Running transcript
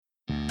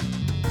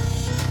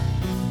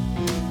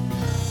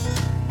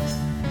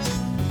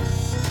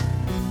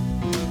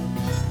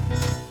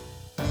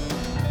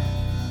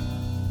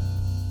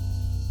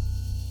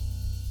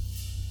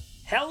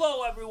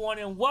Hello, everyone,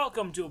 and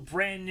welcome to a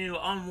brand new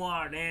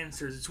Unwanted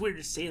Answers. It's weird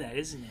to say that,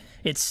 isn't it?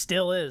 It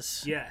still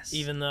is. Yes.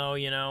 Even though,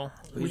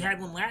 we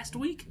had one last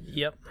week.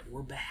 Yep.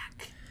 We're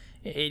back.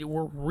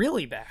 We're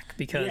really back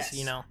because,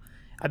 Yes.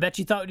 I bet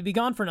you thought we'd be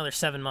gone for another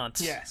 7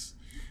 months. Yes.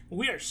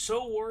 We are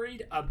so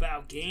worried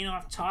about getting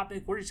off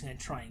topic, we're just going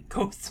to try and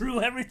go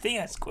through everything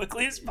as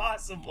quickly as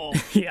possible.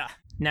 Yeah.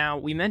 Now,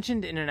 we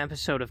mentioned in an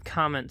episode of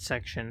Comment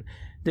Section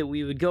that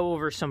we would go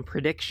over some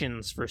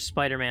predictions for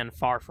Spider-Man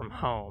Far From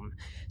Home.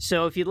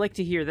 So if you'd like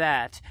to hear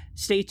that,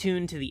 stay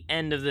tuned to the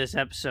end of this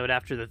episode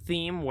after the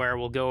theme where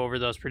we'll go over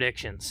those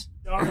predictions.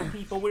 All right,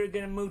 people, we're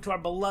going to move to our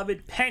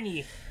beloved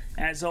Penny.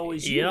 As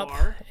always, you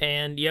are.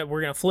 And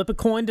we're going to flip a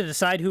coin to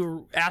decide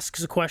who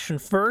asks a question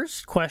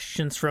first.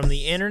 Questions from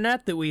the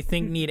internet that we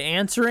think need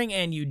answering,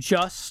 and you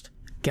just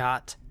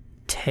got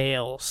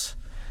tails.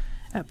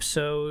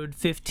 Episode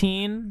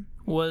 15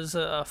 was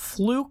a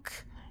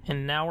fluke,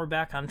 and now we're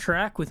back on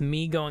track with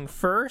me going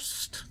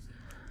first.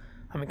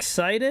 I'm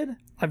excited.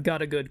 I've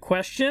got a good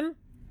question.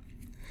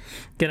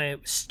 Gonna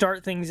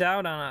start things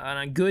out on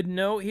a good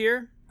note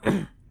here.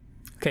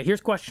 Okay,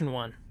 here's question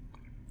one.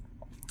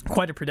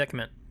 Quite a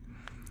predicament.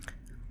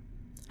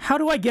 How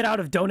do I get out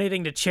of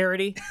donating to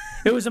charity?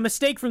 It was a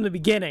mistake from the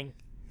beginning.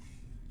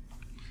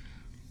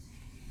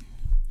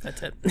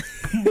 That's it.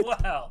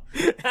 Wow.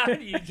 How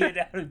do you get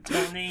out of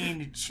donating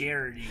to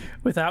charity?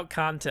 Without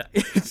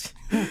context.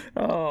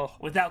 Oh.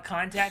 Without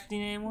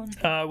contacting anyone?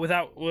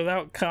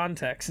 Without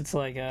context. It's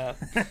like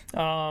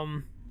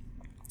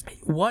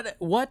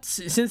what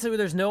since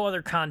there's no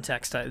other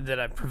context that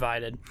I've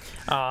provided,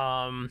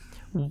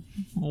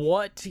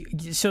 what,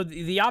 so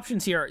the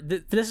options here are,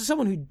 this is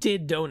someone who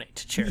did donate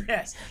to charity.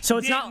 Yes. So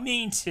it's didn't not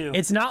mean to.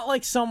 It's not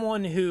like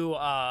someone who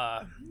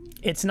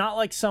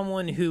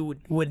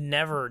would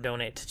never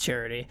donate to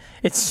charity.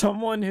 It's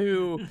someone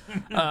who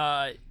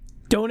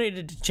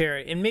donated to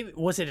charity, and maybe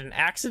was it an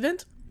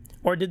accident,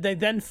 or did they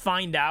then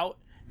find out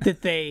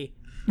that they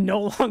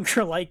no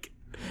longer like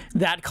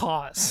that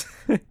cause?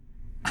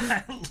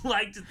 I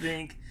like to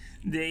think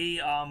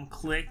they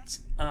clicked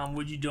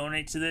would you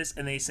donate to this,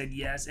 and they said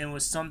yes, and it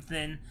was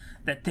something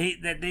that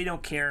they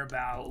don't care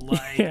about,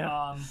 like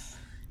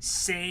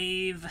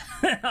save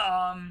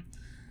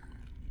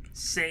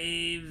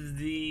save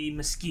the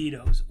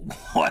mosquitoes.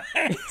 What?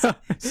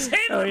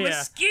 Save the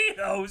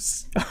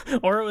mosquitoes?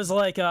 Or it was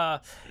like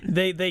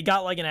they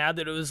got like an ad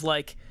that it was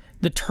like,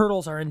 the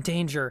turtles are in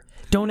danger.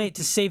 Donate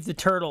to save the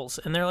turtles.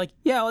 And they're like,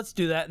 yeah, let's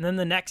do that. And then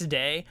the next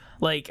day,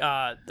 like,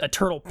 a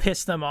turtle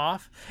pissed them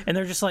off. And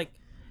they're just like,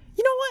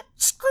 you know what?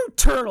 Screw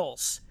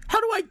turtles. How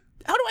do I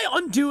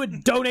undo a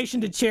donation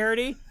to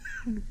charity?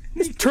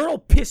 This turtle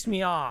pissed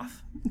me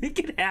off. It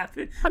could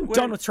happen. I'm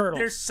done with turtles.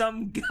 There's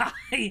some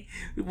guy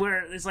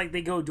where it's like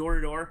they go door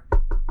to door.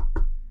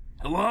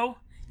 Hello?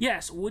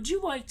 Yes, would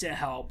you like to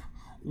help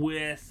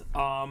with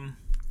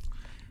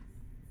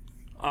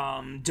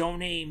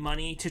donate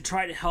money to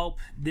try to help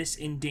this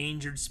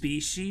endangered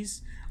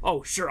species?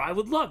 Oh, sure, I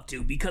would love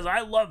to, because I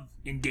love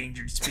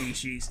endangered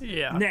species.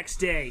 Yeah. Next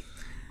day,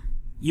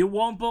 you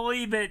won't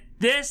believe it.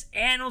 This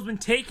animal's been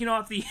taken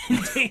off the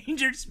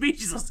endangered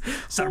species.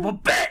 Son of a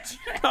bitch!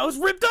 I was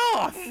ripped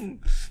off!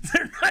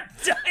 They're not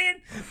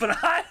dying, but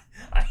I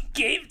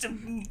gave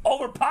to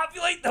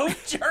overpopulate those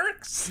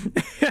jerks.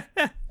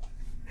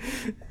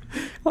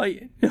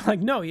 Like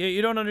no,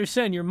 you don't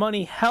understand. Your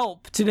money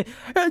helped today.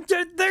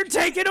 They're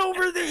taking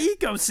over the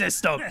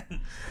ecosystem.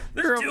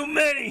 There's too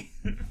many.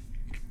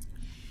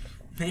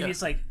 Maybe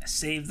it's like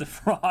save the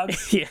frog.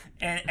 Yeah.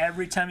 And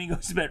every time he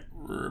goes to bed,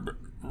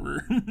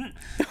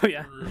 Oh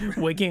yeah,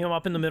 waking him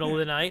up in the middle of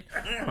the night.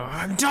 Oh,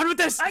 I'm done with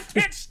this. I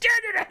can't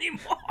stand it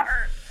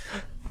anymore.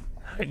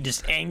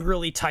 Just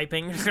angrily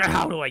typing.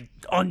 How do I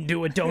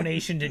undo a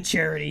donation to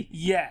charity?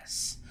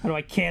 Yes. How do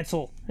I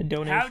cancel a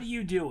donation? How do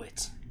you do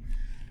it?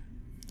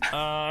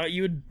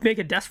 You would make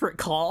a desperate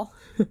call.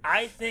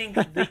 I think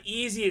the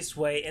easiest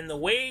way, and the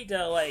way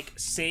to like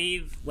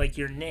save like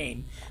your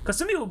name, because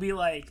some people will be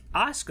like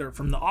Oscar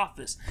from The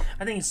Office.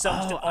 I think it's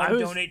something to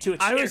donate to a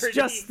charity. I was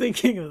just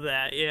thinking of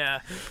that. Yeah.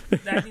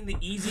 I think the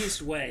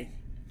easiest way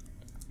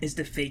is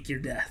to fake your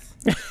death.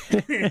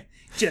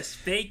 Just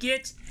fake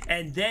it,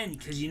 and then,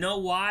 because you know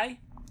why?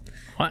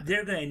 What?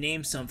 They're gonna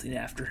name something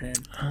after him,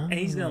 and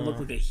he's gonna look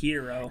like a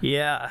hero.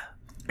 Yeah.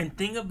 And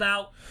think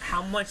about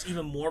how much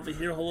even more of a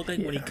hero he'll look like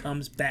when he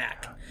comes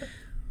back.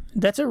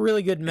 That's a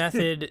really good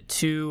method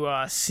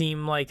to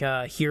seem like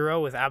a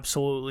hero with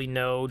absolutely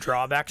no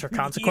drawbacks or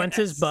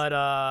consequences, Yes.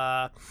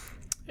 But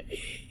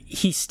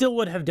he still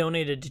would have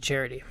donated to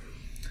charity.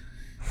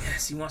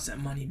 Yes, he wants that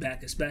money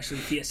back, especially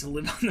if he has to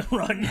live on the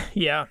run.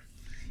 Yeah.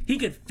 He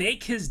could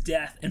fake his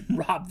death and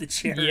rob the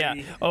charity.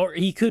 Yeah. Or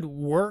he could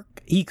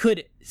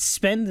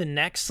spend the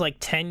next like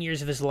 10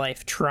 years of his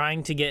life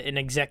trying to get an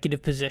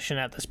executive position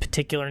at this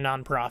particular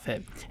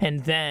nonprofit,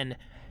 and then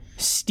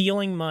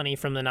stealing money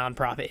from the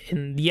nonprofit.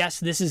 And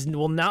yes,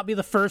 will not be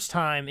the first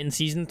time in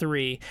season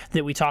 3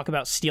 that we talk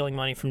about stealing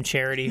money from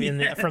charity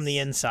from the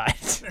inside.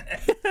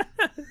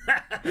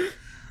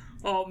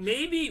 Oh,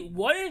 maybe,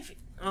 what if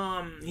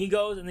he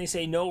goes and they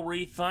say no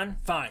refund.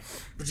 Fine,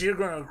 but you're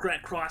gonna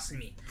regret crossing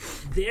me.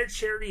 Their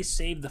charity is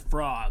Save the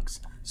Frogs,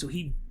 so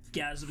he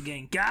gathers up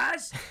again.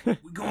 Guys, we're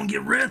gonna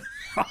get rid of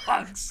the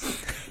frogs.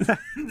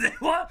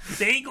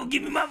 They ain't gonna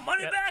give me my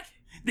money back.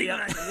 They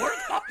gonna have to work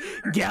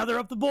harder. Gather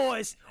up the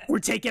boys. We're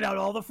taking out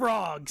all the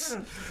frogs.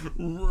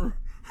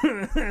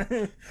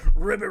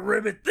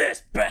 Ribbit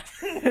this back.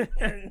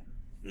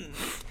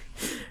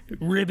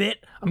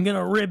 Ribbit. I'm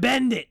gonna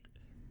ribbend it.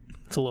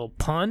 It's a little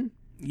pun.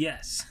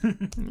 Yes.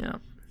 Yeah.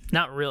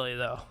 Not really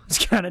though.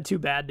 It's kind of too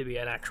bad to be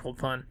an actual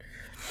pun.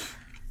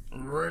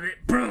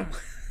 Ribbit boom.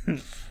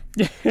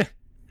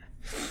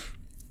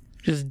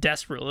 Just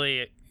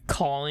desperately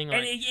calling. Like,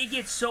 And it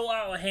gets so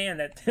out of hand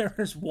that there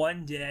was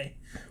one day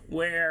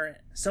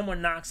where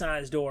someone knocks on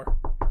his door.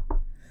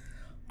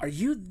 Are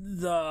you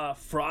the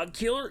frog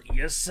killer?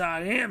 Yes,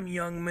 I am,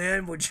 young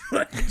man. Would you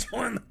like to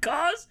join the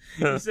cause?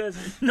 He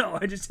says, no,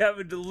 I just have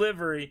a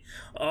delivery.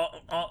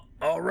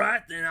 All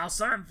right, then I'll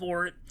sign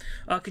for it.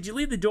 Could you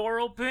leave the door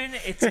open?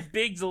 It's a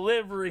big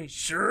delivery.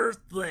 Sure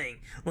thing.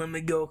 Let me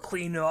go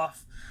clean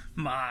off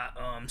my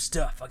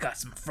stuff. I got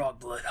some frog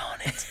blood on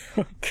it.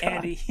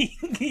 And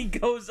he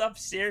goes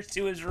upstairs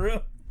to his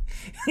room.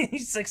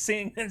 He's like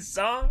singing a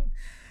song.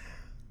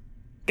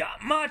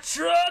 Got my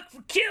truck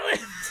for killing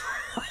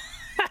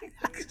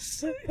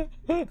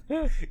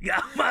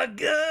got my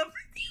gun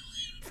for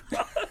killing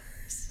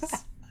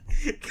frogs.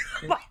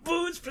 Got my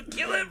boots for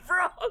killing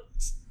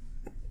frogs.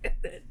 And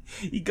then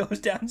he goes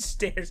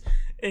downstairs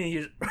and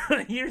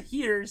he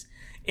hears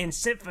in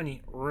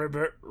symphony,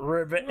 ribbit,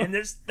 ribbit, and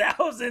there's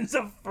thousands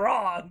of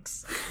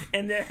frogs.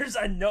 And there's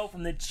a note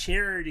from the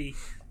charity,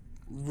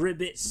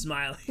 ribbit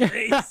smiley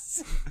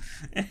face.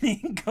 And he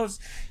goes,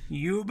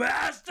 you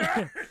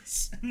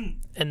bastards.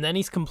 and then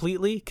he's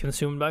completely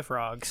consumed by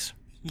frogs.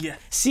 Yeah.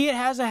 See, it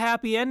has a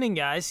happy ending,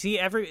 guys. See,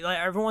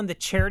 everyone, the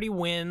charity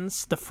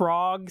wins, the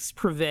frogs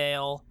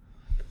prevail.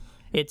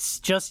 It's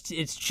just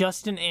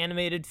an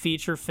animated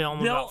feature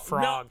film about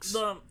frogs.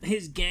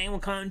 His gang will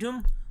come to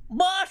him.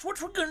 Boss,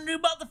 what we gonna do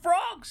about the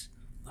frogs?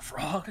 The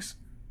frogs?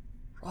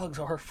 Frogs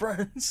are our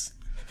friends.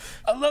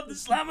 I love the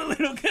slimy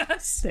little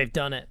guys. They've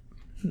done it.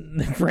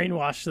 They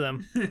brainwashed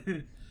them.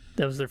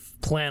 That was their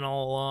plan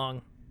all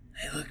along.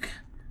 Hey, look.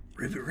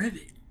 Ribbit,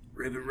 ribbit.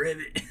 Ribbit,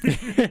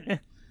 ribbit.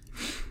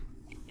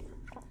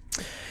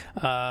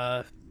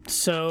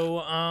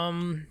 So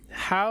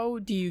how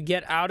do you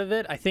get out of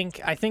it? I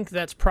think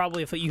that's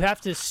probably if you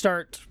have to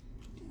start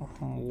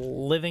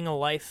living a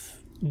life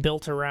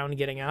built around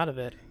getting out of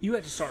it. You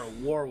had to start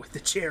a war with the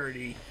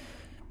charity.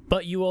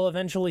 But you will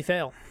eventually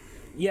fail.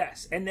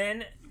 Yes, and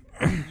then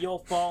you'll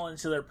fall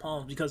into their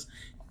palms because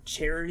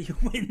charity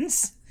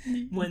wins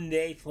when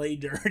they play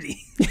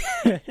dirty.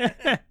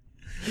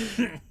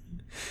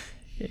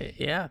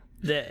 Yeah.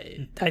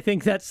 I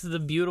think that's the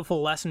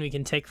beautiful lesson we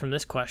can take from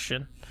this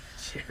question.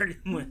 Charity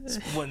wins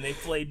when they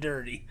play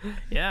dirty.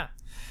 Yeah.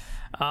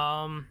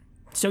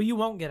 So you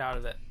won't get out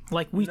of it.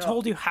 Like, we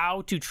told you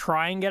how to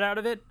try and get out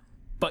of it,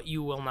 but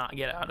you will not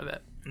get out of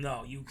it.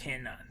 No, you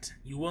cannot.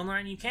 You will not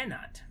and you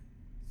cannot.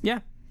 Yeah.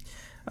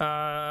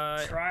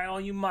 Try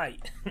all you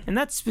might. And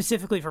that's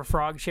specifically for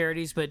frog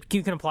charities, but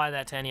you can apply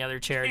that to any other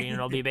charity and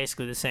it'll be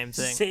basically the same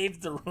thing.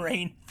 Save the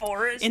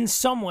rainforest. In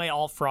some way,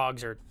 all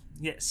frogs are...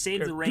 Yeah,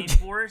 save the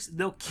rainforest.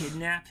 They'll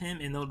kidnap him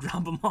and they'll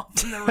drop him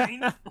off in the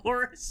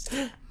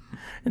rainforest.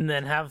 And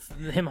then have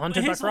him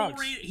hunted by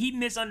frogs. He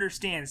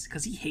misunderstands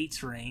because he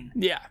hates rain.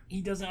 Yeah.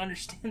 He doesn't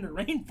understand the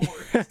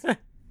rainforest.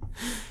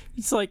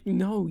 It's like,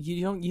 no,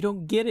 you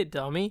don't get it,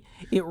 dummy.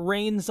 It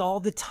rains all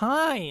the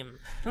time.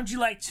 Don't you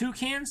like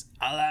toucans?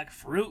 I like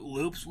Fruit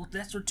Loops. Well,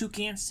 that's where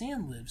Toucan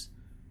Sam lives.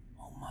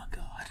 Oh my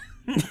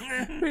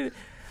god.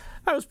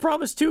 I was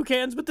promised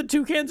toucans, but the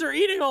toucans are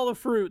eating all the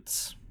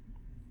fruits.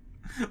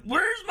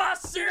 Where's my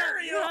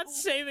cereal? You're not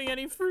saving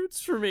any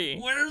fruits for me.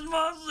 Where's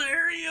my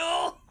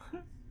cereal?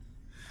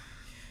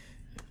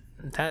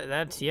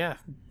 That's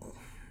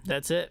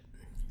it.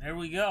 There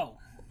we go.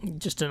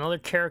 Just another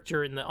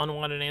character in the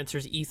Unwanted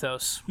Answers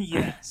ethos.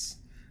 Yes.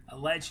 A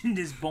legend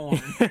is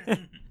born.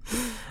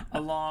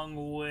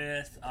 Along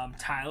with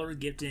Tyler,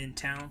 gifted and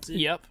talented.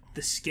 Yep.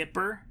 The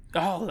Skipper.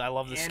 Oh, I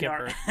love the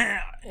Skipper.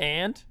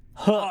 And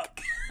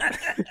Hook.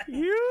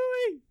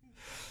 Huey.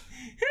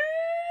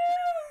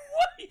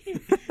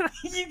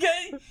 You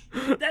guys,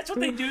 that's what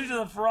they do to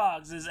the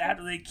frogs. Is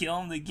after they kill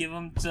them, they give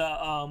them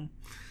to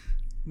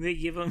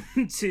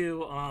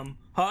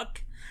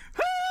Huck.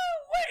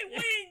 Wait, we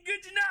ain't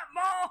good tonight,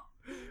 Ma.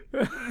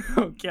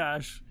 Oh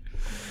gosh.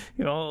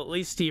 At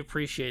least he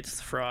appreciates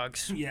the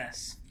frogs.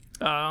 Yes.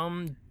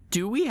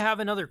 Do we have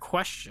another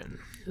question?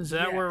 Is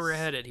that where Yes. we're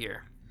headed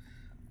here?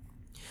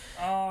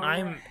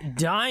 I'm I'm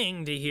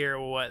dying to hear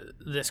what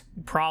this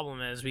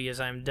problem is because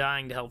I'm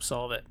dying to help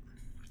solve it.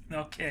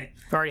 okay.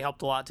 I've already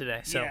helped a lot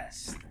today, so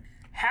Yes.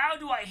 How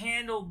do I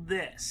handle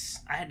this?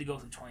 I had to go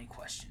through 20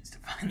 questions to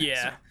find this.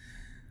 yeah. So,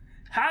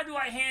 how do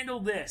I handle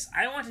this?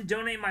 I want to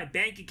donate my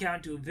bank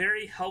account to a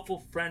very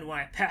helpful friend when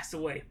I pass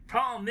away.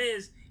 Problem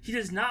is, he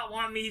does not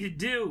want me to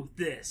do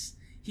this.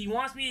 He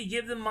wants me to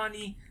give the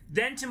money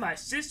Then to my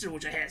sister,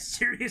 which I had a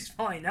serious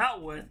falling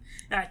out with,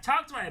 and I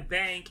talked to my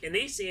bank, and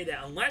they say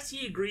that unless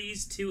he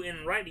agrees to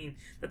in writing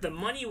that the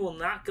money will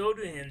not go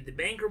to him, the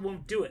banker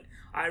won't do it.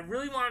 I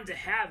really want him to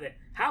have it.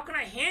 How can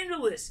I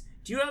handle this?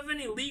 Do you have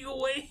any legal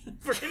way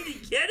for him to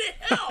get it?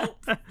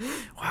 Help!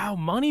 Wow,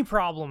 money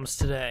problems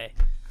today.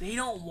 They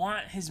don't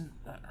want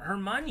her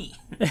money.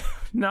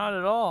 Not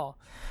at all.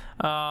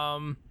 I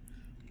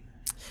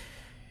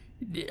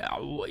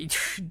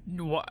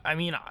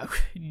mean,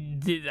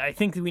 I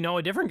think we know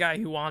a different guy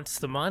who wants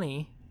the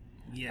money.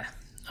 Yeah.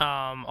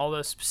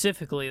 Although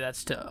specifically,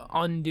 that's to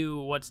undo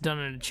what's done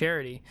in a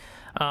charity.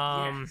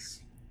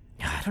 Yes.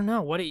 I don't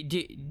know. What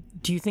do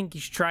you think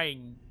you should try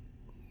and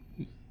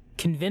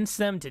convince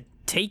them to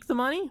take the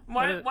money?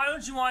 Why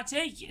don't you want to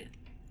take it?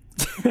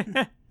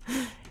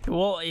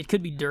 Well, it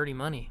could be dirty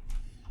money.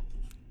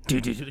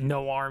 Dude,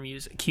 noir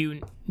music.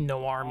 Cue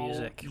noir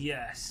music.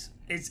 Yes.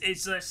 It's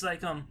just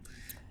like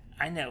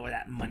I know where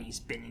that money's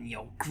been in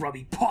your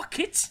grubby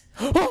pockets.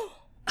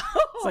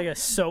 It's like a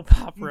soap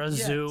opera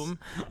zoom.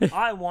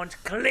 I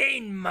want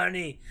clean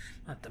money,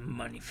 not the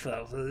money full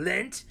of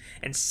lint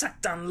and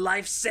sucked on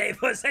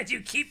lifesavers that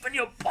you keep in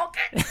your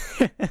pocket.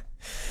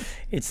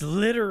 It's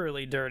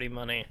literally dirty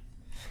money.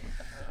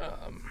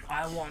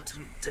 I want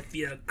to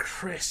be a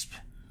crisp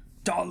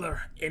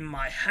dollar in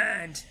my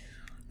hand,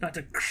 not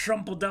a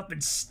crumpled up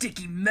and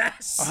sticky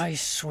mess. I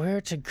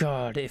swear to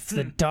God, if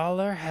the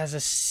dollar has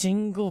a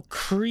single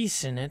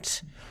crease in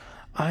it,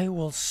 I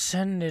will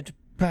send it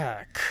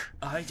back.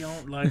 I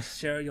don't like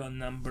serial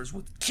numbers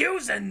with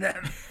Q's in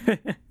them.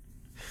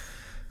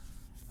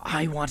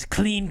 I want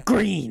clean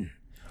green,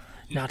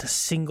 not a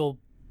single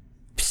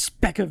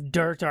speck of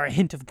dirt or a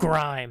hint of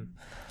grime.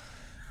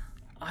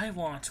 I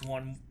want a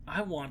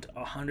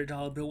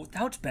 $100 bill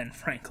without Ben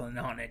Franklin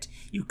on it.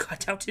 You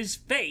cut out his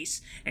face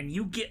and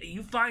you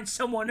find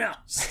someone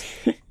else.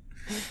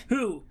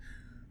 Who?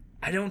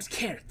 I don't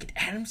care. Get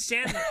Adam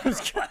Sandler. I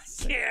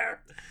don't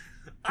care.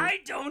 I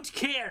don't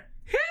care.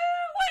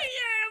 Wait,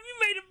 you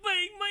made a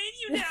big money.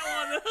 You now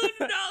on a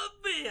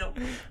 $100 bill.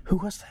 Who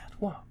was that?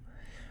 Whoa.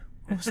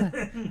 What was that?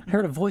 I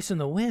heard a voice in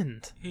the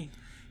wind. Hey,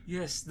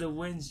 yes, the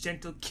wind's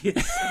gentle kiss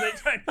as I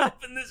try to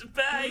open this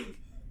bag.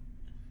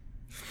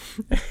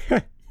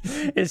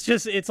 It's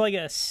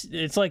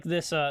like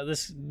this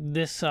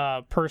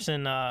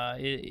person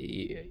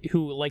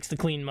who likes to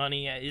clean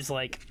money is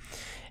like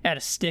at a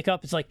stick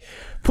up. It's like,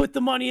 put the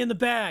money in the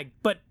bag,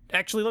 but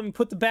actually let me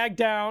put the bag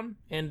down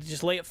and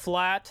just lay it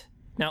flat.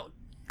 Now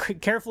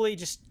carefully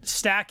just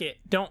stack it.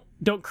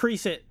 Don't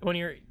crease it when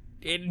you're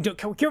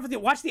carefully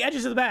watch the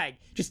edges of the bag.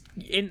 Just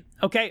in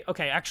okay,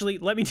 actually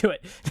let me do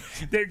it.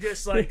 They're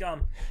just like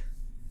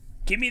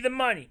give me the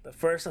money, but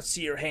first let's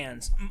see your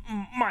hands.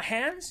 My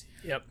hands?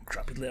 Yep.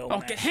 Grumpy little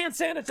Okay, man. hand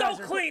sanitizer.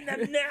 Go clean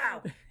them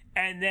now.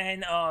 And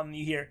then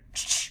you hear,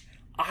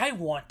 I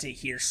want to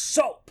hear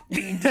soap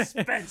being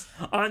dispensed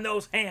on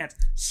those hands.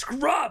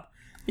 Scrub.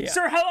 Yeah.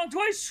 Sir, how long do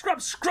I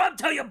scrub? Scrub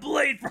till you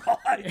bleed for all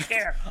I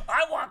care.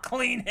 I want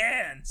clean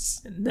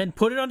hands. And then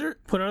put it under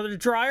the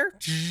dryer.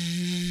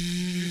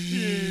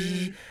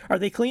 Are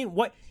they clean?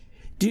 What?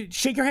 Dude,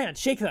 shake your hands.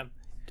 Shake them.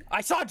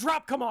 I saw a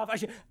drop come off.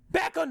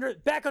 Back under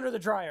the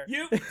dryer.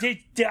 You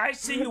did I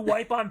see you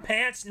wipe on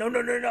pants? No.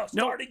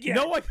 Start again.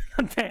 No wiping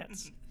on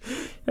pants.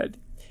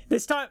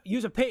 This time,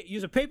 use a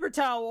paper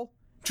towel,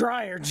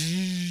 dryer.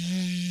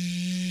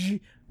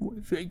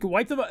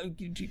 Wipe them,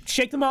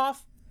 shake them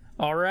off.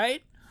 All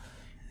right,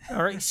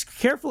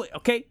 carefully.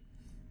 Okay,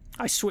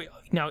 I swear.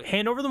 Now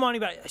hand over the money,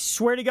 but I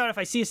swear to God, if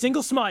I see a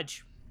single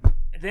smudge.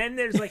 Then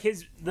there's like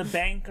the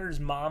banker's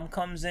mom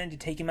comes in to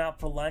take him out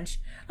for lunch.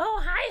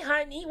 Oh, hi,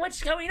 honey.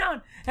 What's going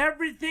on?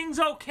 Everything's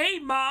okay,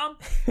 Mom.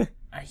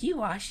 Are you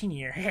washing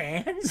your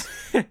hands?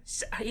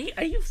 Are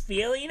you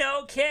feeling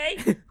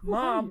okay?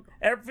 Mom,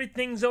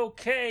 everything's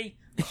okay.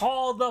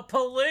 Call the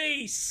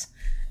police.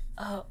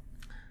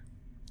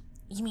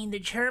 You mean the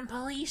germ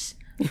police?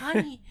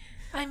 Honey,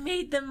 I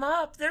made them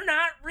up. They're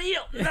not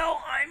real. No,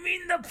 I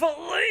mean the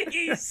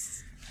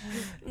police.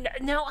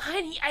 No,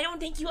 honey, I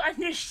don't think you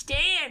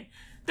understand.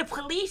 The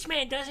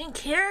policeman doesn't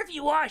care if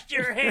you washed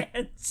your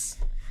hands.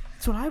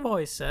 That's what I've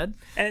always said.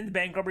 And the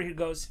bank robber here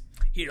goes,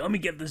 here, let me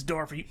get this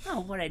door for you.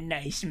 Oh, what a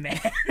nice man.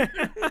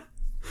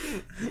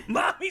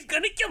 Mommy's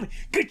gonna kill me.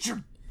 Get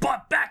your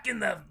butt back in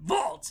the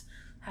vault.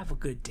 Have a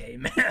good day,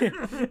 man.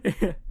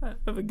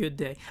 Have a good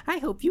day. I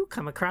hope you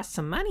come across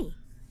some money.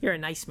 You're a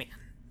nice man.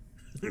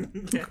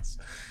 Yes.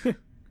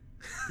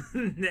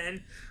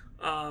 Then,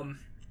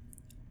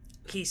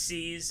 he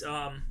sees,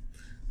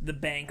 the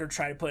banker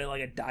try to put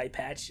like a dye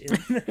patch in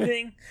the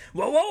thing.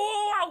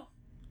 Whoa!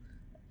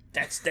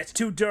 That's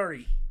too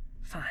dirty.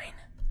 Fine.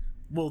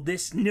 Will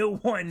this new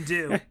one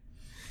do?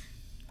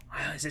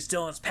 Is it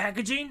still in its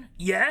packaging?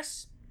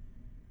 Yes.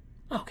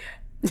 Okay.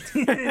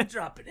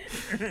 Drop it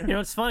in. You know,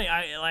 it's funny.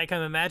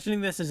 I'm imagining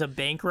this as a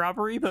bank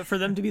robbery, but for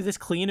them to be this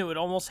clean, it would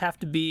almost have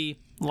to be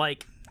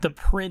like the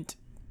print,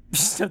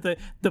 the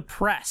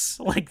press,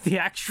 like the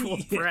actual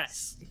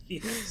press.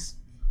 Yes.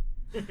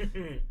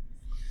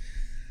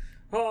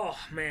 Oh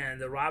man,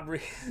 the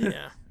robbery.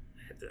 Yeah.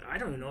 I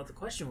don't even know what the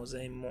question was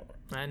anymore.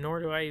 Nor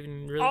do I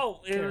even really.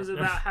 Oh, it care. was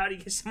about how to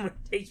get someone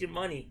to take your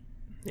money.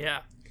 Yeah.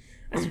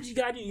 That's what you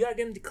gotta do. You gotta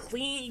get them to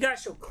clean. You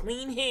gotta show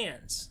clean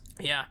hands.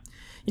 Yeah.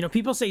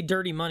 People say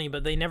dirty money,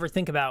 but they never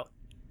think about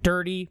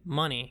dirty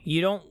money.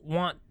 You don't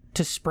want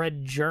to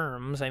spread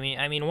germs. I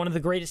mean, one of the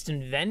greatest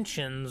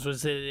inventions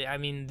was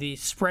the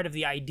spread of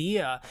the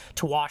idea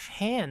to wash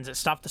hands. It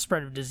stopped the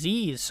spread of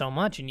disease so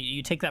much, and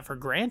you take that for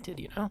granted.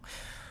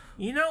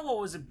 You know what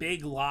was a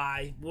big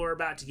lie? We're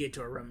about to get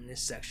to a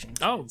reminisce section.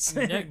 Oh,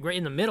 right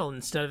in the middle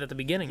instead of at the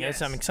beginning.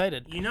 Yes, I'm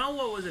excited. You know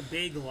what was a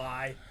big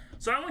lie?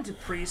 So I went to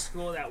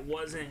preschool that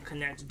wasn't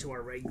connected to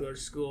our regular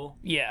school.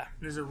 Yeah.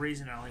 There's a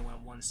reason I only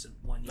went one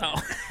year.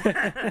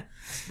 Oh.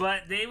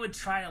 But they would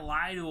try to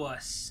lie to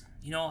us.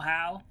 You know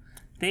how?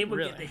 They would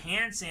get the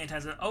hand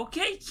sanitizer.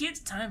 Okay,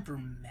 kids, time for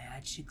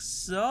magic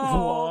soap.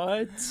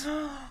 What?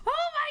 Oh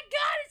my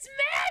God, it's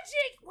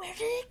magic! Where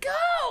did it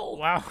go?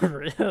 Wow,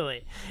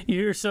 really?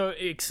 You're so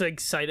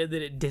excited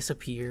that it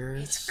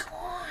disappears. It's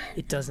gone.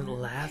 It doesn't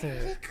lather. Where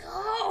did it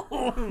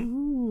go?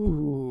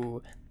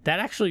 Ooh. That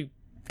actually,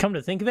 come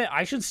to think of it,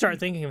 I should start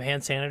thinking of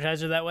hand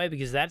sanitizer that way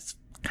because that's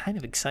kind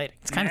of exciting.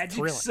 It's kind of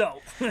thrilling.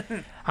 Soap.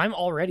 I'm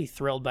already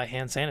thrilled by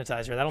hand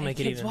sanitizer. That'll make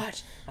it kids, even.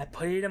 Watch. I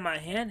put it in my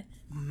hand.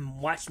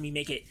 Watch me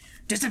make it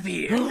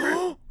disappear.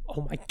 Oh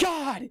my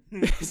God!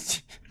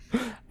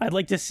 I'd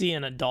like to see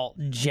an adult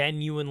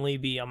genuinely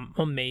be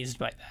amazed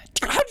by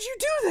that. How'd you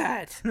do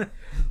that?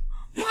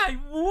 My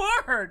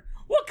word!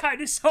 What kind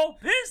of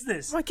soap is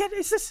this? Oh my God,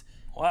 is this?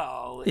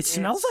 Well, it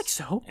smells like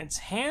soap. It's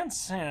hand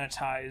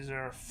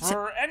sanitizer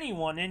for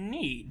anyone in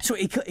need. So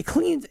it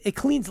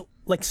cleans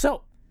like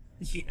soap.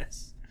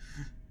 Yes.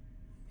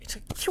 It's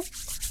like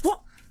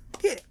what?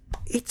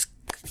 It's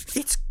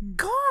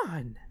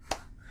gone.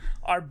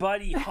 Our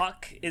buddy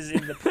Huck is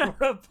in the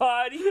porta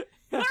potty.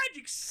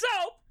 Magic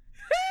soap.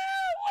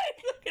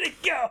 Where did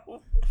it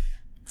go?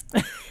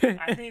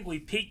 I think we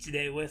peaked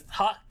today with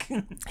Huck.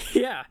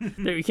 Yeah,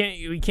 we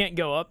can't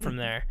go up from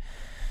there.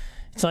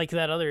 It's like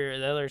the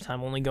other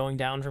time, only going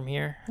down from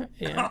here.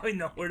 Yeah. Oh,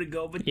 nowhere to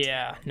go but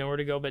down. Nowhere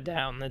to go but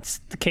down. That's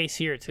the case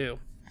here too.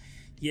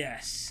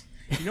 Yes.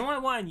 You know what I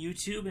went on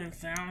YouTube and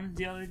found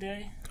the other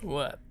day?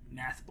 What?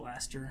 Math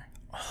Blaster.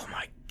 Oh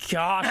my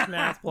gosh,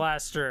 Math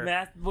Blaster.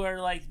 Math, where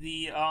like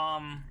the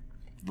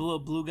little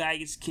blue guy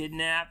gets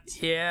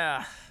kidnapped.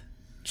 Yeah.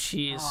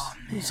 Jeez. Oh,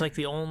 it's like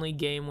the only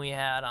game we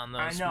had on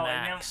those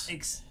Macs.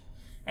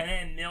 And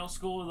then in middle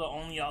school, the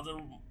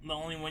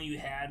only one you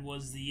had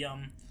was the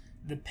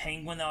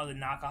penguin that was a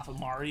knockoff of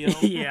Mario.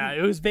 Yeah,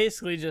 it was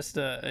basically just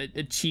a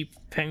cheap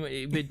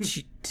penguin.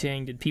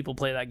 Dang, did people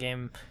play that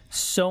game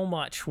so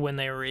much when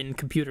they were in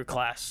computer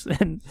class?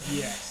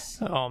 Yes.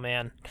 Oh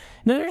man.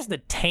 No, there's the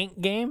tank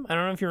game. I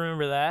don't know if you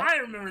remember that. I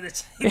remember the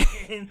tank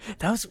game.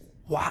 That was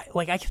why.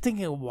 Like I kept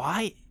thinking,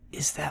 why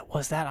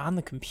was that on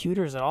the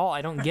computers at all?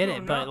 I don't get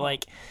it. But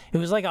like, it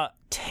was like a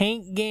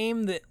tank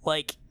game that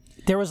like.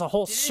 There was a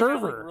whole server.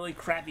 It have, like, really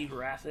crappy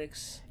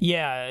graphics.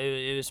 Yeah,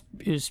 it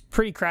was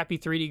pretty crappy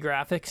 3D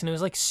graphics, and it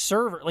was like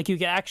server. Like you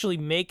could actually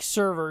make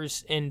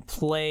servers and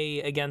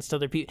play against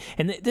other people.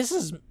 And this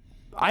is,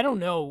 I don't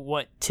know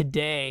what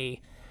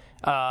today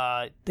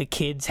the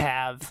kids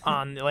have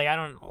on. Like I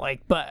don't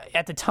like, but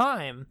at the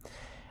time,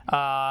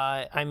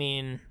 I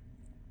mean.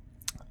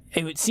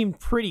 It would seem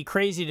pretty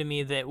crazy to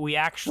me that we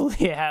actually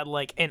had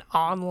like an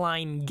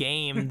online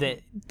game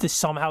that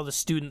somehow the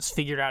students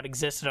figured out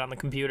existed on the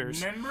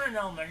computers. Remember in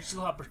elementary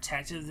school how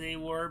protective they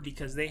were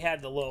because they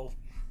had the little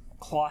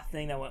cloth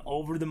thing that went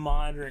over the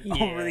monitor and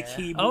over the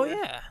keyboard.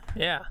 Oh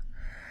yeah.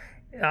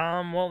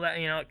 Well, that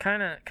it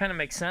kind of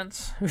makes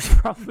sense.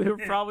 They were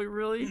probably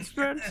really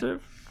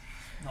expensive.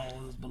 Oh,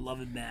 those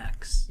beloved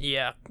Macs.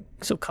 Yeah,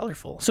 so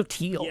colorful, so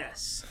teal.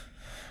 Yes.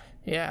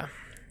 Yeah,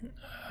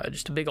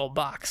 just a big old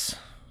box.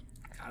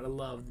 Gotta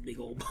love the big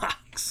old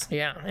box.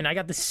 Yeah, and I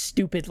got this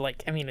stupid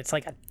it's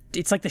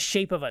like the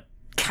shape of a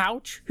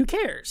couch. Who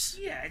cares?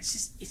 Yeah,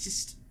 it's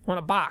just on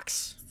a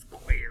box.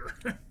 Square.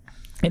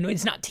 And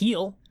it's not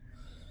teal.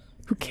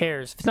 Who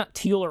cares? If it's not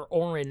teal or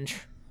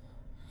orange.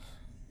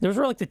 Those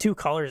were like the two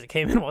colors it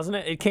came in, wasn't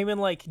it? It came in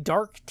like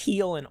dark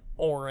teal and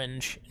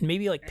orange,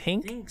 maybe like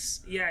pink.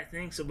 I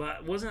think so,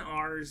 but wasn't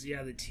ours?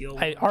 Yeah, the teal.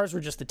 Ours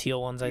were just the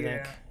teal ones, I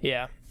think.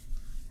 Yeah.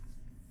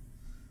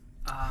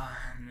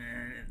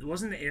 Man,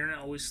 wasn't the internet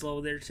always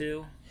slow there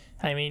too?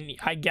 I mean,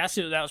 I guess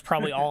that was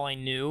probably all I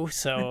knew,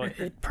 so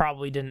it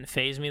probably didn't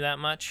faze me that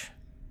much.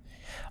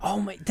 Oh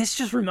my! This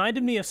just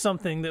reminded me of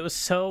something that was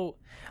so.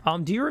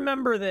 Do you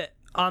remember that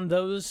on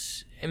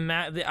those?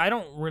 I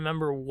don't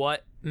remember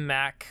what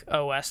Mac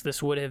OS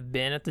this would have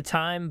been at the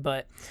time,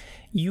 but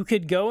you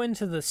could go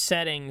into the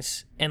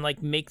settings and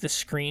like make the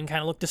screen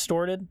kind of look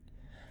distorted.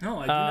 No,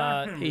 I do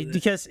not remember this.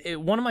 Because it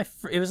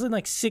was in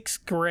like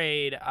 6th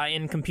grade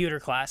in computer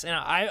class, and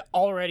I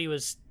already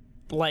was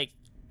like,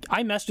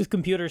 I messed with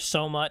computers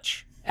so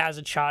much as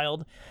a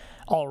child.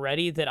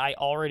 already that I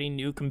already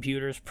knew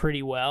computers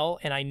pretty well,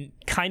 and I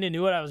kind of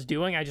knew what I was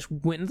doing. I just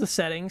went into the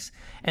settings,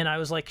 and I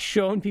was like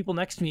showing people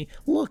next to me,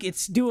 look,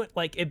 it's doing,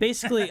 like, it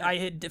basically, I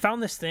had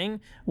found this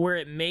thing where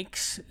it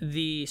makes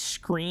the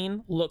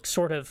screen look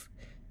sort of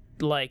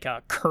like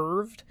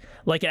curved,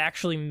 like it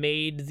actually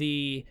made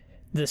the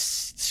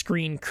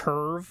screen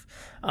curve,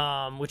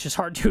 which is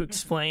hard to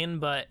explain,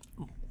 but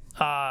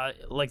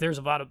like there's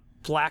about a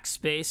black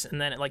space, and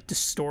then it like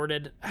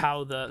distorted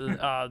how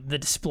the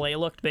display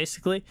looked,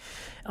 basically.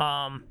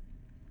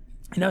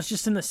 And I was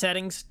just in the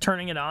settings,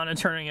 turning it on and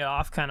turning it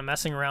off, kind of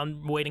messing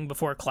around, waiting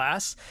before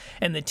class.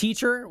 And the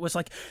teacher was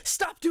like,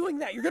 "Stop doing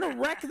that! You're gonna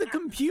wreck the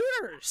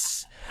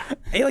computers!"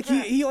 And,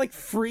 he like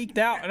freaked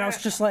out, and I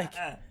was just like,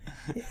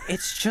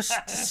 "It's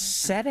just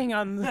setting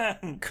on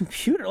the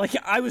computer." Like,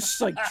 I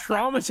was like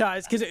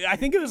traumatized because I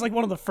think it was like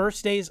one of the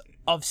first days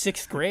of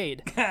 6th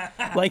grade.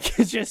 Like,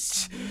 it's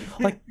just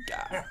like,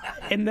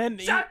 and then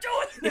stop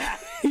doing that.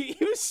 He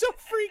was so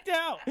freaked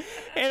out,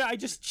 and I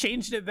just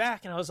changed it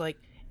back, and I was like,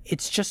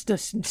 it's just a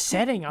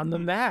setting on the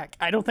Mac.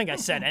 I don't think I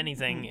said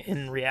anything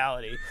in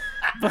reality,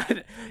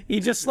 but he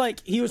was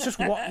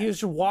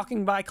just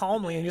walking by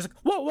calmly, and he was like,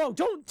 "Whoa,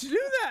 don't do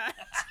that!"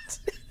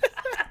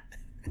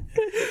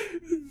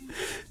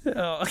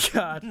 Oh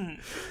God,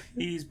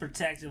 he's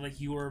protected like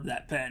you were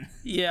that pen.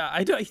 Yeah,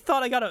 he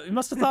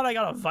must have thought I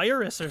got a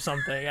virus or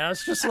something. And I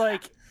was just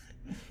like,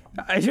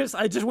 I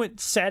just went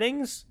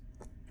settings,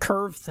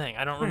 curve thing.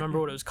 I don't remember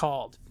what it was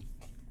called.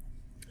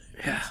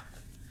 Yeah.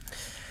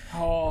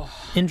 Oh,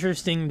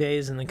 interesting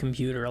days in the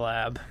computer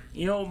lab.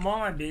 You know, one of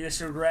my biggest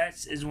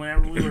regrets is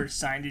whenever we were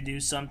assigned to do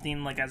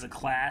something like as a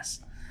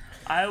class,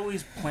 I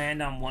always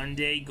planned on one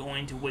day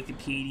going to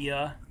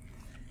Wikipedia,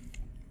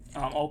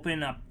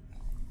 opening up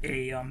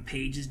a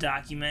pages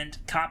document,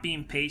 copy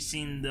and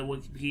pasting the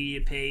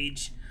Wikipedia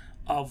page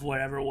of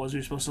whatever it was we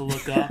were supposed to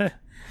look up,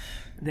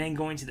 then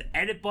going to the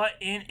edit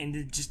button and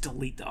then just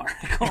delete the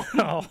article.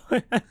 Oh.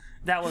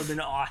 That would have been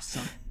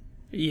awesome.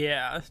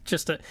 Yeah,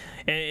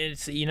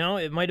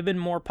 it might have been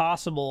more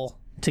possible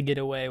to get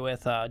away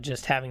with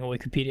just having a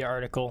Wikipedia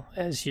article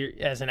as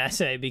an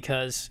essay,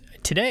 because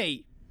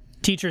today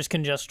teachers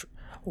can just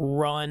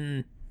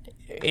run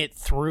it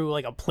through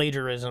like a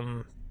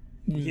plagiarism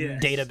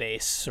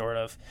database, sort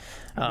of.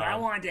 But I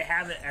wanted to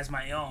have it as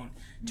my own,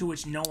 to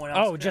which no one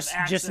else.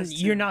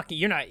 You're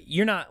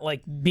not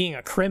like being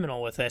a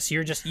criminal with this.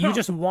 You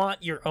just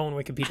want your own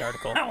Wikipedia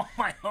article. I want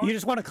my own. You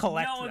just want to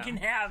collect them. No one can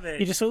have it.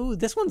 You just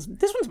this one's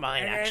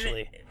mine, and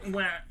actually.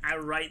 When I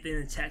write in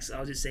the text,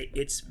 I'll just say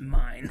it's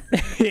mine.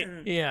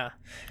 Yeah,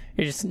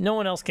 no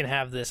one else can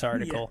have this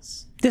article.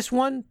 Yes. This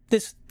one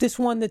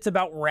that's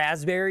about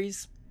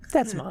raspberries,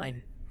 that's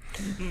mine.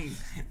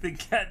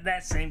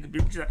 That same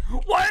computer.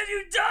 What have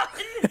you done?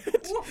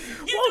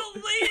 You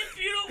deleted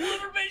beautiful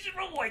information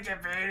from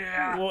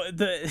Wikipedia.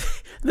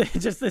 Well,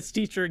 just this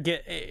teacher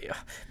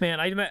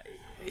man. I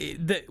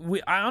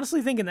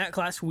honestly think in that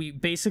class we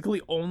basically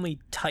only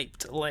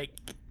typed. Like,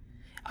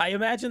 I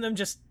imagine them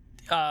just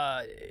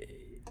because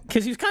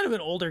he's kind of an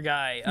older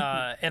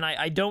guy, and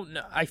I don't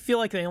know. I feel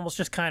like they almost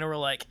just kind of were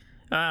like,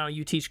 I don't know,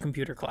 you teach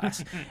computer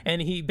class,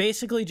 and he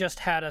basically just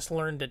had us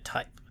learn to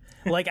type.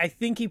 Like, I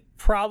think he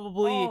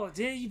probably... Oh,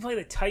 did you play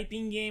the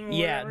typing game or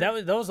yeah,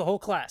 whatever? that was the whole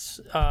claess,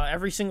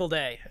 every single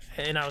day,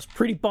 and I was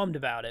pretty bummed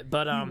about it,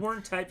 but... You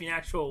weren't typing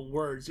actual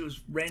words, it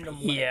was random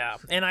letters. Yeah,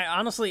 and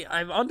I'm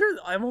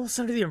almost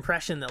under the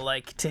impression that,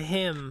 like, to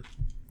him,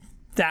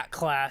 that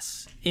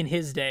class in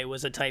his day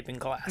was a typing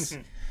class.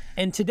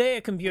 And today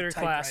a computer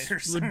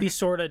class would be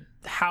sort of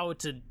how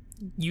to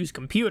use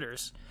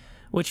computers,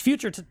 which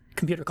future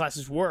computer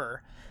classes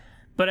were.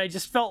 But I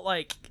just felt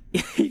like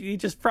he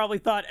just probably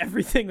thought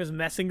everything was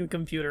messing the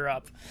computer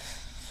up.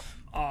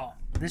 Oh,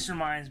 this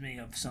reminds me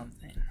of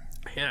something.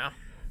 Yeah.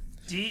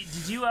 Did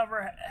you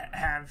ever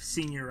have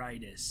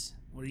senioritis?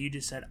 Where you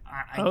just said,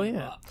 I oh, give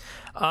yeah.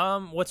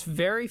 up? What's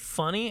very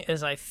funny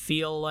is I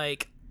feel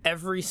like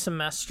every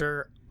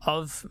semester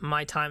of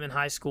my time in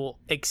high school,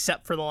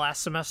 except for the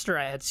last semester,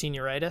 I had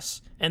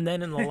senioritis. And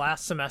then in the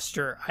last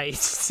semester, I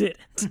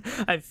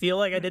didn't. I feel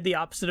like I did the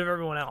opposite of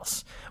everyone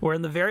else. Where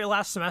in the very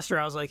last semester,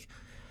 I was like,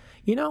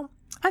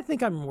 I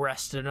think I'm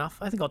rested enough.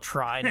 I think I'll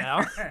try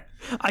now.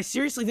 I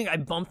seriously think I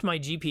bumped my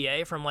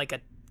GPA from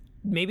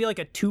maybe a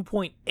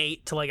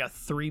 2.8 to like a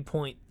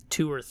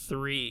 3.2 or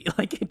 3.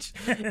 Like,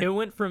 it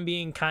went from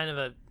being kind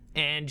of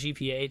an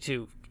GPA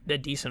to a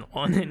decent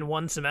one in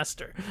one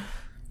semester.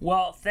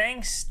 Well,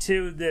 thanks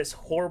to this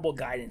horrible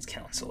guidance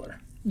counselor.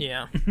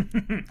 Yeah.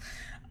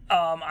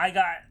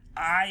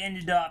 I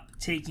ended up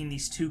taking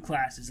these 2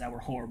 classes that were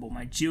horrible,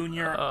 my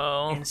junior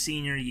and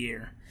senior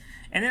year.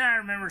 And then I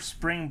remember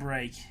spring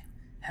break,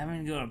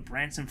 having to go to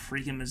Branson,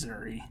 freaking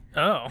Missouri.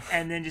 Oh.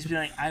 And then just be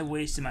like, I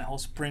wasted my whole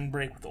spring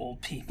break with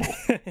old people.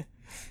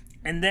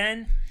 And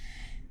then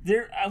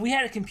we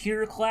had a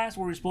computer class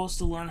where we were supposed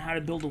to learn how to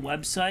build a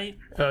website.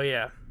 Oh,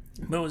 yeah.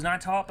 But it was not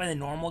taught by the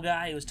normal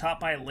guy. It was taught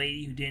by a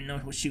lady who didn't know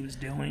what she was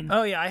doing.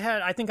 Oh, yeah.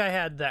 I think I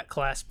had that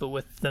class, but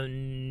with the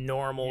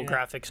normal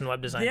graphics and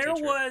web design There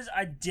teacher. was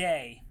a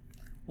day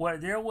where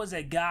there was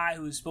a guy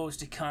who was supposed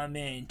to come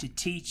in to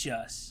teach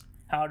us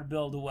how to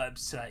build a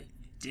website.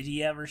 Did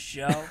he ever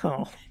show?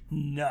 Oh.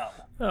 No.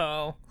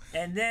 Oh.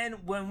 And then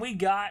when it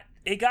got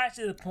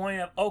to the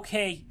point of,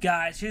 okay,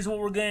 guys, here's what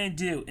we're going to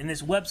do in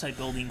this website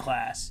building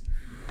class.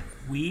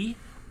 We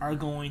are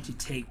going to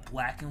take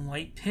black and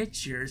white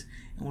pictures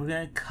and we're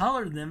going to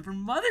color them for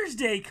Mother's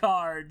Day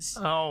cards.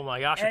 Oh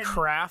my gosh, a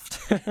craft.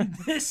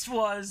 This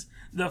was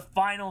the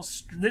final,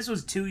 this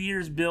was 2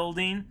 years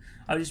building.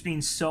 I was just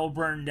being so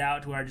burned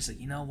out to where I was just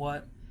like, you know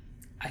what?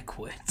 I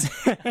quit.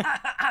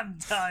 I'm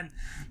done.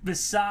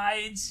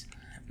 Besides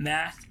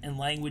math and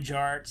language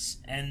arts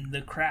and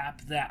the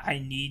crap that I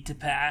need to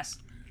pass,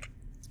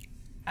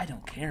 I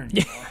don't care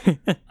anymore.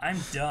 I'm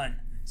done.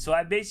 So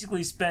I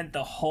basically spent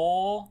the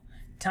whole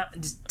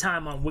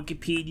time on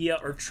Wikipedia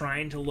or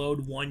trying to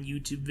load one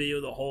YouTube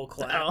video the whole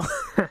class.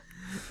 Oh.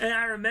 And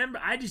I remember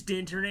I just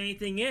didn't turn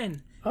anything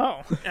in.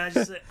 Oh. And I was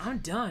just like, I'm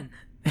done.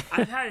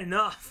 I've had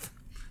enough.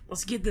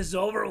 Let's get this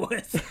over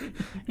with.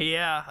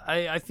 Yeah,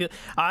 I feel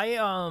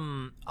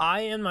I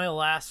in my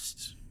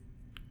last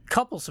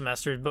couple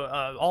semesters, but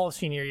all of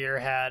senior year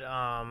had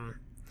I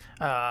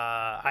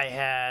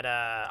had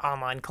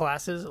online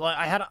classes. Like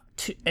I had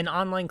an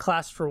online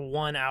class for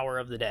 1 hour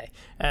of the day,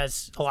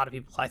 as a lot of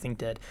people I think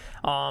did.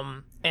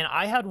 And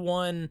I had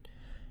one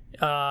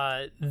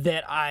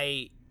that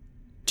I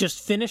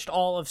just finished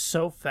all of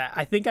so fast.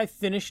 I think I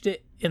finished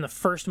it in the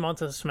first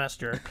month of the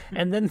semester,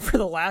 and then for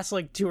the last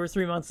 2 or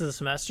 3 months of the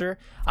semester,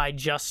 I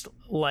just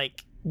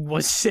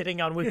was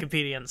sitting on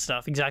Wikipedia and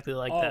stuff, exactly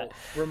like that.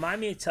 Remind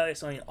me to tell you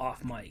something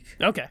off mic.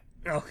 Okay.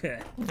 I'll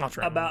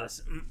try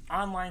about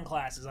online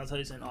classes. I'll tell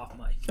you something off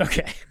mic.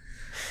 Okay.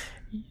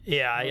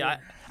 Yeah,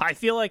 I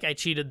feel like I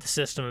cheated the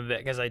system a bit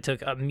because I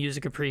took a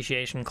music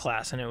appreciation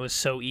class and it was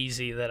so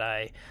easy that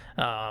I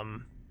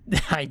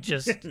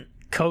just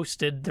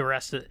coasted the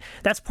rest of it.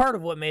 That's part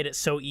of what made it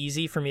so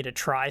easy for me to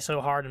try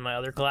so hard in my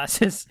other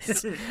classes.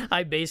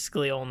 I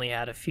basically only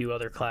had a few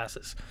other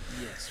classes.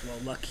 Yes, well,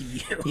 lucky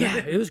you. Yeah,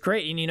 it was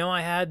great. And I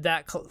had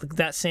that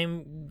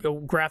same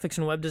graphics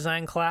and web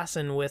design class,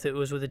 and it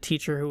was with a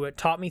teacher who had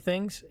taught me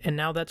things, and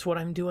now that's what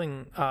I'm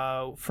doing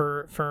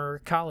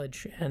for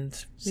college. And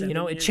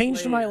it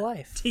changed my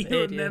life. Do you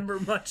remember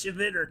much of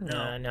it or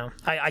no? No.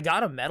 I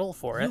got a medal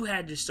for it. You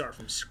had to start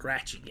from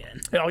scratch again.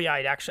 Oh yeah,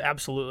 I actually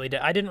absolutely did.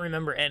 I didn't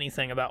remember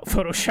anything about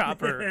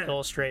Photoshop or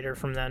Illustrator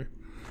from then.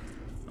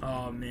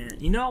 Oh man,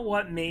 you know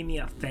what made me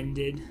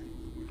offended?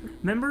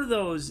 Remember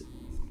those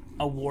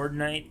award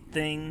night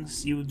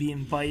things you would be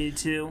invited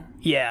to?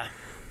 Yeah.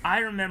 I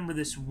remember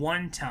this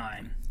one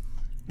time.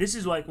 This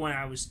is when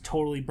I was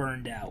totally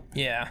burned out.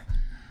 Yeah.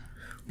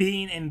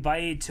 Being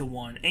invited to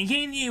one and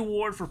getting the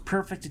award for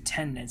perfect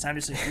attendance. I'm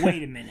just like,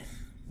 wait a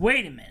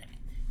minute.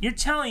 You're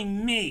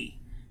telling me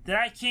that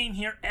I came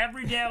here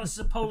every day I was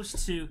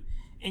supposed to,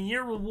 and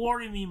you're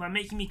rewarding me by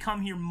making me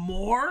come here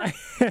more?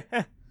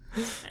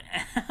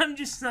 I'm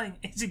just like,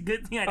 it's a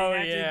good thing I didn't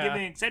actually give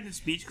an acceptance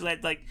speech, because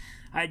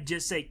I'd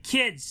just say,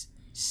 kids,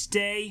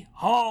 stay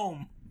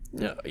home.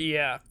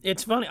 Yeah,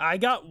 it's funny.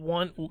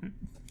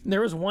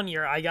 There was 1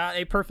 year I got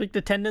a perfect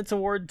attendance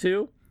award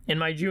too in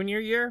my junior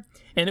year,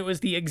 and it was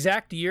the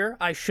exact year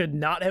I should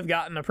not have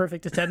gotten a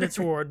perfect attendance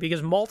award,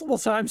 because multiple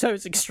times I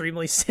was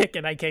extremely sick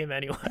and I came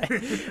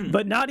anyway.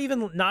 But not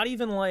even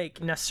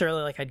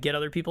necessarily I'd get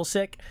other people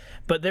sick,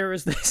 but there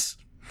was this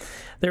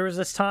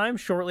time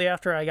shortly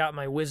after I got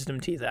my wisdom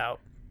teeth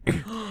out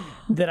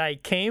that I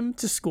came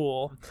to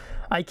school.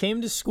 I came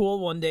to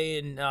school one day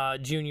in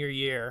junior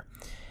year,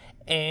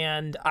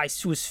 and I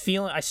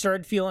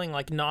started feeling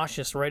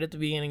nauseous right at the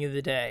beginning of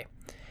the day.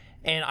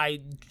 And I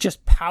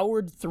just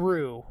powered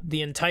through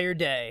the entire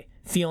day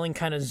feeling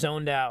kind of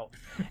zoned out.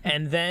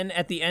 And then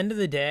at the end of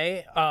the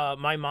day,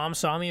 my mom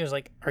saw me and was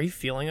like, "Are you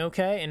feeling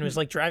okay?" And was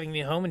driving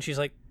me home, and she's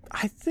like,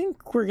 "I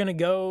think we're going to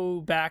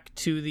go back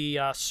to the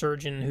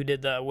surgeon who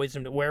did the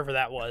wisdom, wherever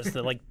that was,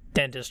 the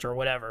dentist or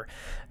whatever."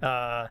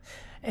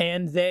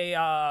 And they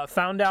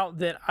found out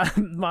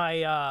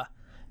that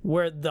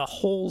where the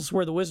holes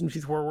where the wisdom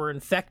teeth were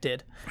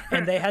infected,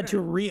 and they had to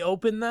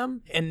reopen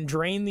them and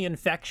drain the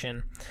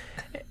infection.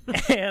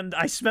 And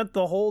I spent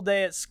the whole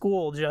day at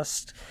school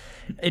just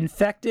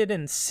infected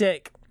and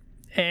sick.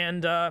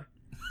 And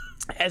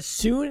as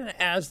soon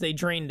as they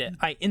drained it,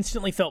 I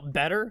instantly felt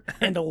better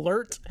and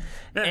alert.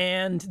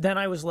 And then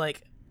I was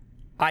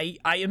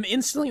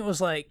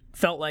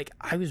felt like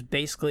I was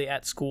basically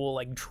at school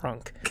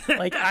drunk.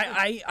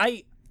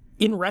 I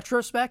in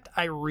retrospect,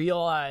 I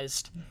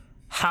realized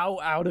how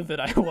out of it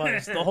I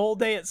was the whole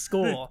day at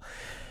school.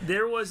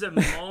 There was a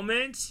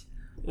moment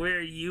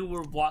where you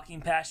were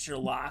walking past your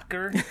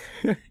locker,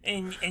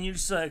 and you're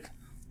just like,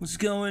 "What's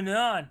going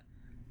on?"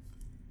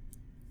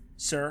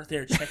 "Sir,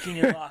 they're checking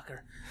your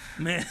locker."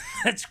 "Man,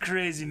 that's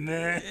crazy,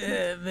 man."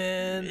 "Yeah,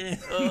 man."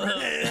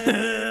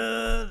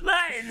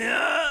 "Lighten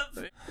up."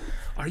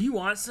 "Are you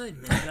on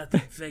something?" "Man, I got the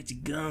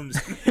infected gums,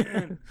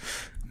 man."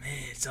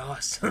 "Man, it's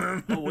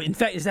awesome." Oh, in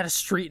fact, is that a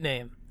street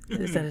name?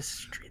 Is that a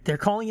street? They're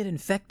calling it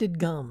infected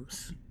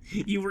gums.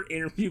 You were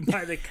interviewed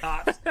by the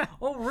cops.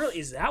 "Oh, really?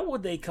 Is that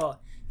what they call it?"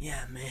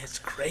 Yeah, man, it's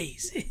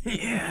crazy.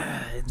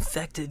 Yeah,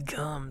 infected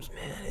gums,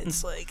 man.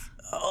 It's like,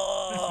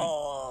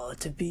 oh,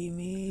 to be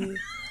me.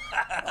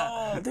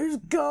 Oh, there's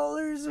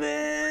colors,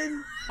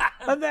 man.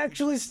 I'm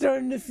actually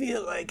starting to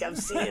feel like I'm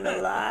seeing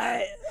a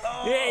light.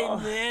 Oh. Hey,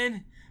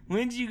 man,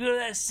 when did you go to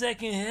that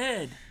second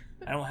head?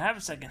 I don't have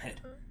a second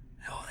head.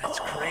 Oh, that's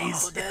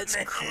crazy. That's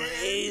man.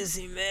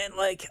 crazy, man.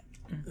 Like,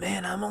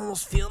 man, I'm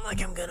almost feeling like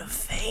I'm gonna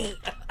faint.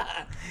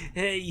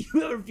 Hey, you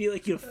ever feel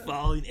like you're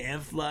falling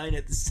and flying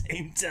at the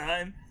same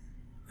time?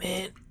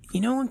 Man,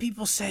 you know when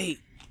people say,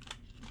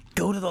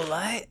 go to the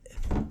light?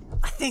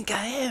 I think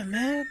I am,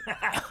 man.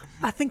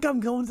 I think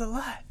I'm going to the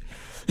light.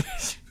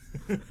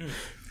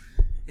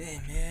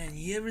 Hey, man,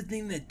 you ever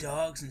think that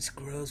dogs and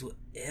squirrels will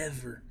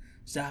ever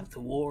stop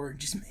the war and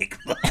just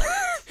make love?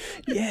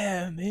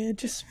 Yeah, man,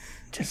 just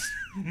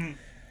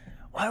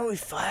why are we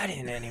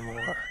fighting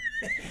anymore?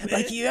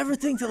 Like, you ever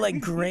think that,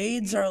 like,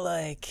 grades are,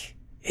 like,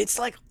 it's,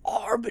 like,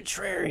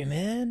 arbitrary,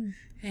 man?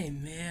 Hey,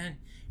 man,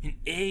 an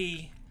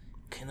A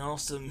can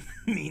also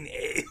mean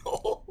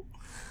a-hole.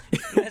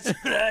 That's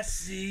what I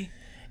see.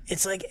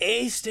 It's like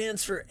A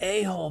stands for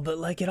a-hole, but,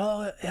 like, it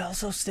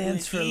also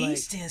stands for, E like...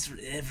 stands for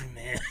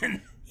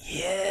everyman.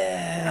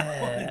 Yeah.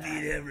 I want to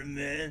be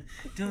everyman.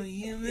 Don't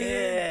you, man?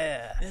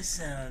 Yeah. That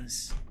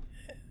sounds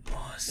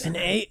awesome.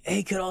 And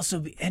A could also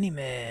be any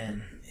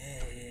man.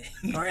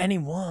 Hey. Or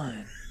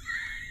anyone.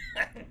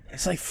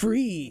 It's like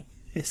free.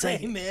 It's like,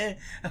 Hey, man,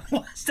 I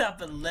want to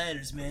stop at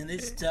letters, man.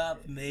 Let's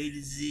stop from A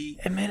to Z.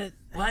 and man,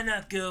 Why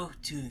not go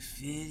to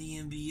infinity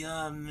and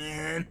beyond,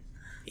 man?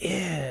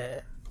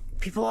 yeah.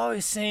 People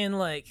always saying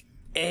like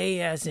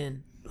A as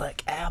in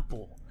like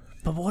apple.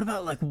 But what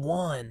about like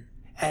 1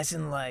 as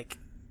in like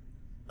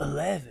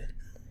 11?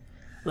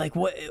 Like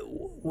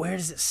where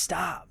does it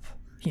stop?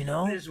 You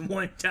know? There's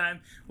one time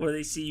where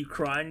they see you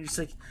crying and you're just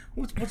like,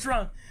 what's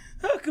wrong?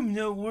 How come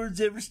no words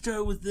ever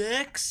start with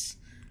X?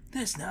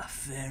 That's not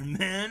fair,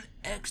 man.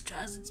 X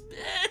tries its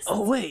best.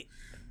 Oh wait.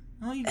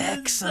 Oh, you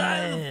did the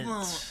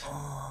xylophone. Excellent.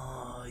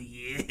 Oh,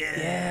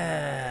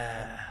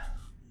 yeah.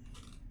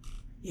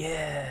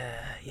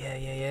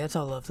 Yeah. It's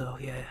all love though.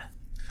 Yeah.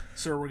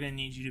 Sir, we're gonna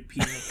need you to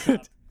pee in the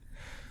cup.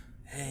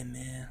 Hey,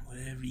 man,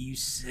 whatever you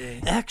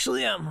say.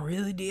 Actually, I'm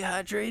really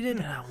dehydrated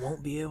and I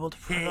won't be able to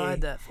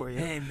provide that for you.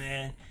 Hey,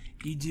 man,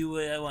 you do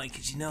what I want,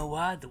 because you know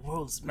why? The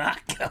world's my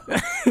cup.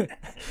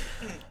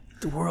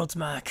 The world's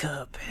my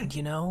cup, and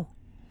you know,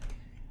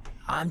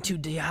 I'm too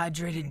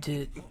dehydrated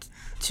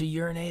to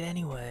urinate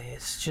anyway.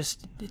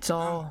 It's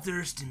all, I'm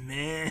thirsty,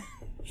 man.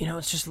 you know,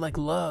 it's just like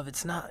love.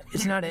 It's not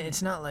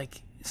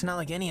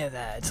like any of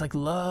that. It's like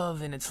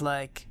love, and it's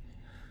like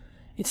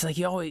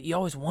you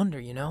always wonder,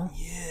 you know?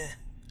 Yeah.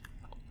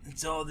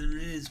 That's all there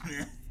is,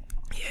 man.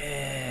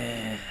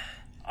 Yeah.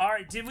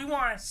 Alright, did we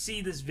want to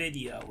see this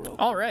video real quick?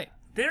 All right.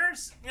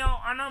 There's,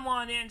 on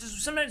online, and just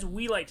sometimes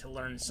we like to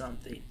learn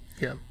something.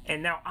 Yeah.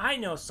 And now I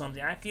know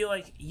something. I feel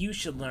like you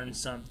should learn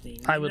something.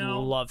 I would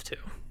love to.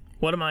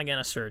 What am I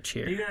gonna search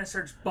here? You're gonna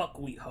search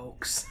buckwheat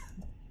hoax.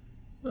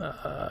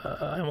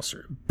 I almost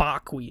searched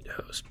buckwheat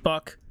hoax.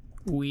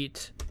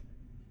 Buckwheat.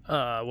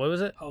 What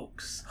was it?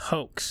 Hoax.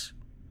 Hoax.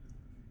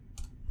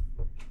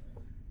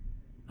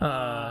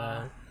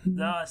 The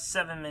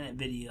 7-minute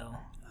video.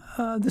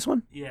 This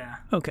one? Yeah.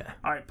 Okay.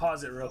 Alright,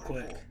 pause it real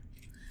quick.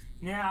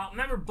 Now,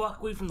 remember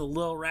buckwheat from the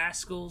Little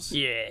Rascals?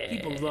 Yeah.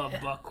 People love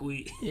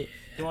buckwheat. Yeah.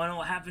 You wanna know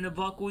what happened to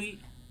buckwheat?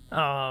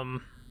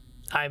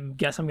 I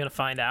guess I'm gonna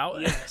find out.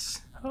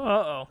 Yes.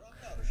 Uh-oh.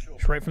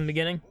 It's right from the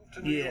beginning?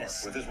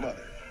 Yes. With his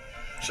mother.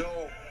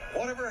 So,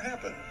 whatever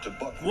happened to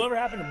Buckwheat? Whatever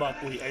happened to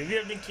buckwheat? Have you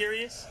ever been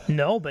curious?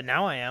 No, but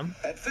now I am.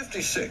 At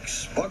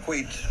 56,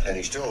 Buckwheat, and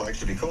he still likes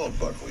to be called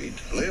Buckwheat,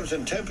 lives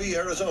in Tempe,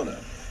 Arizona.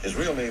 His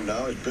real name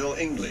now is Bill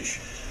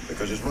English,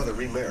 because his mother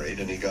remarried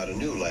and he got a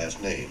new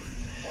last name.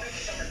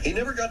 He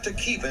never got to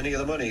keep any of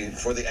the money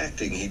for the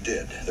acting he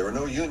did. There were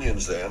no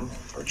unions then,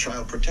 or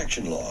child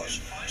protection laws.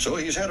 So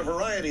he's had a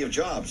variety of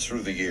jobs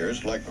through the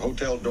years, like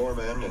hotel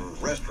doorman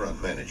and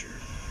restaurant manager.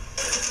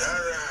 All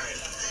right.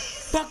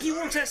 Bucky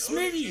works at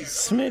Smitty's.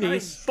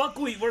 Smitty's.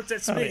 Buckwheat works at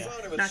Smitty's.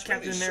 Yeah. Not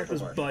Captain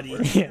America's buddy.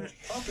 Yeah.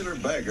 Popular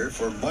bagger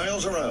for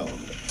miles around.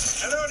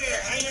 Hello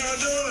there, how y'all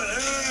doing?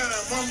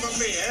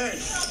 Bumblebee, hey?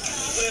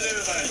 Where's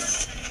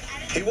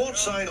everybody? He won't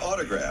sign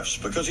autographs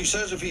because he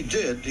says if he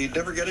did, he'd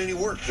never get any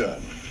work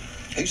done.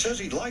 He says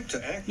he'd like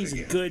to act He's a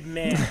again. good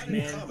man,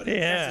 man. Comedy.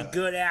 Yeah.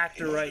 Good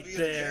actor right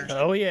there.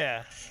 Oh,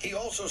 yeah. He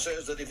also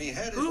says that if he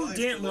had his Who life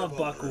didn't to live love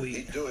over, buckwheat?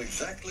 he'd do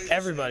exactly the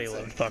Everybody same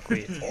loved thing.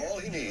 buckwheat. All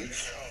he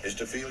needs is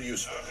to feel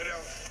useful.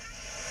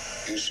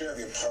 You serve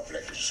your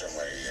public in some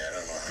way. I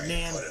don't know how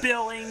Man, you put it.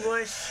 Bill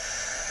English,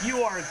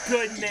 you are a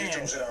good You just man.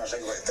 don't sit down and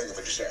think of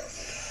it yourself.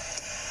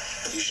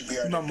 You should be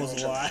out there Mumbles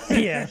doing a lot.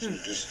 something. Yeah. You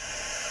should just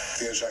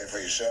feel sorry for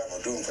yourself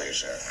or doing for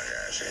yourself.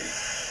 Yeah,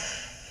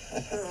 see.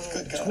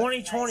 Good God.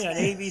 2020 on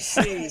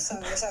ABC.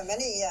 So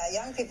many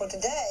young people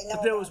today know.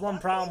 But there was one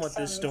problem with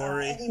this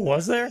story.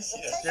 Was there?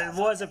 There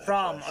was a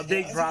problem, a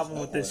big problem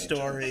with this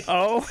story.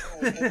 Oh,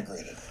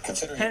 Integrated,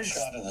 considering he Hence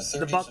shot in the 30s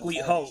the buckwheat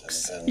and 40s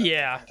hoax. and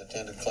Yeah.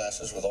 attended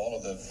classes with all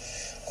of the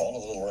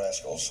Little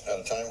Rascals at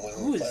a time when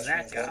Who is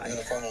that classrooms weren't guy?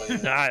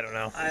 uniformly I don't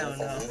know. I don't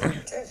know.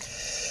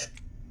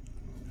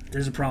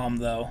 There's a problem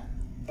though.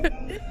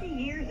 50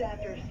 years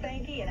after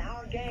Spanky and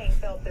our gang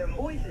felt their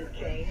voices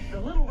change, the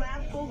Little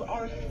Rascals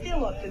are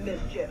still up to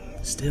mischief.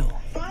 Still.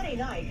 Friday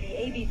night, the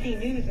ABC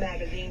News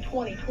magazine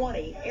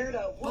 2020 aired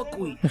a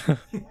Buckwheat.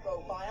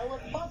 profile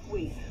of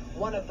Buckwheat,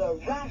 one of the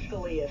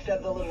rascaliest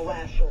of the Little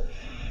Rascals.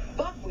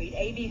 Buckwheat,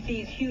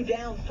 ABC's Hugh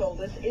Downs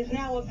told us, is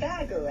now a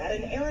bagger at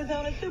an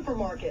Arizona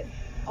supermarket.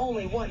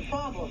 Only one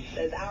problem,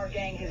 says our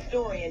gang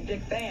historian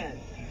Dick Band.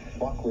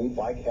 Buckwheat,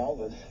 like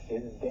Elvis,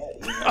 is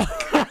dead.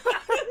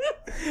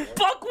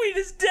 Buckwheat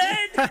is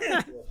dead!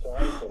 Feel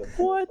sorry for the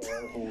What?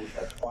 poor who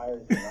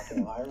aspires to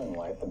nothing higher in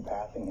life than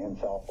passing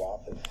himself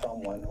off as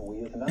someone who he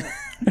is not.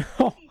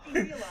 ABC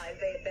realized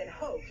they had been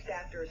hoaxed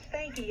after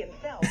Spanky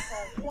himself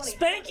called 2020.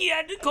 Spanky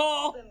had to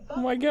call.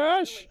 Oh my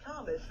gosh.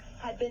 Thomas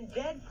had been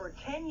dead for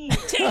 10 years.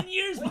 10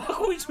 years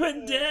Buckwheat's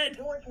been dead.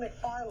 George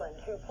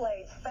McFarland, who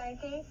played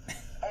Spanky,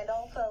 and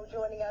also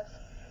joining us,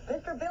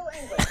 Mr. Bill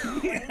English. who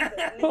claims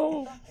that he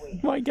Oh was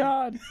Buckwheat. my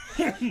God.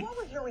 What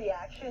was your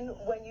reaction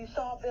when you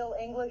saw Bill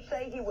English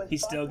say he was He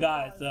still Buckwheat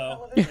got it on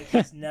though. television?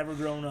 Like he's never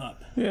grown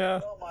up. Yeah.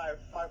 Well,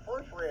 my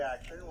first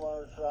reaction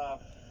was,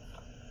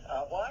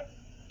 what?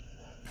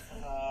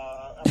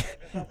 Maybe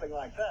something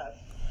like that.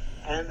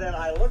 And then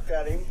I looked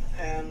at him,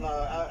 and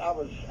I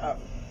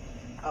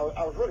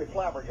was really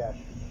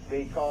flabbergasted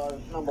because,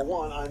 number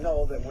one, I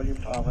know that William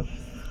Thomas,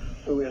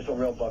 who is the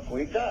real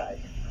Buckwheat, died.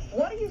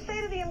 What do you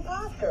say to the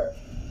imposter?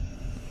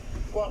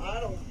 Well, I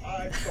don't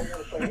want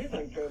to say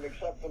anything to him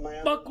except the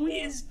man.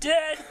 Buckwheat is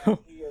dead.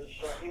 He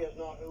is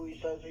not who he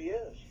says he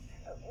is.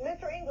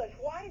 Mr. English,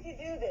 why did you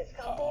do this?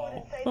 Come forward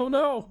and say Oh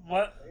no.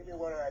 What? Maybe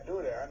what did I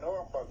do there? I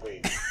know I'm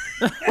Buckwheat.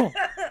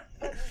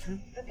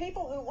 the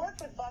people who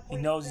worked with Buckwheat.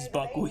 He knows he's said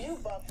that Buckwheat. They knew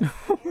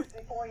Buckwheat years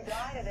before he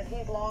died, and that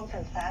he's long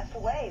since passed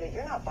away. That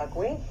you're not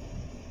Buckwheat.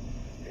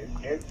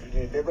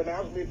 They've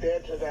announced me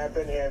dead since I've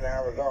been here in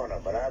Arizona,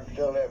 but I'm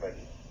still living.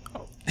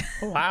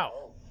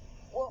 Wow.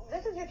 Well,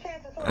 this is your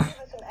chance to sort of give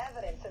us some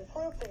evidence and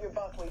proof that you're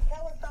Buckwheat.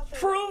 Tell us something.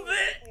 Prove we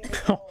it! need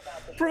to know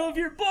about the Prove show.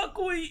 your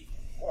Buckwheat.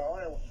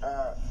 Well,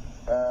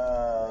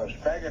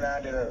 Spank and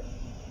I did a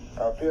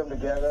film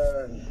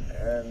together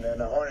and in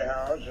the haunted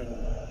house,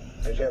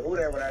 and they said, "Who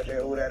that?" When I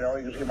said, "Who that?" Oh,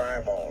 you can see my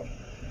eyeballs.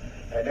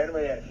 And then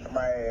they Yeah, said,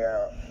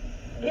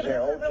 but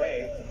that's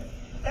 "Okay."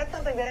 That's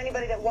something that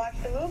anybody that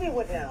watched the movie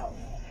would know.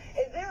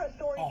 Is there a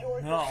story, Oh,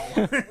 George, no.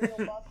 that the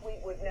real Buckwheat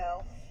would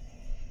know?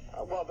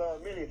 Well, there are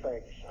many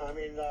things. I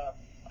mean,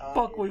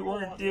 Buckwheat if you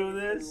wouldn't want do me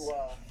this.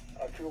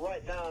 To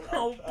write down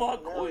Oh, a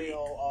Buckwheat.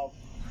 scenario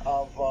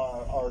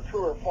or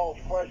true or false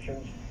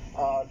questions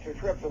to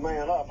trip the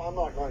man up, I'm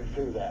not going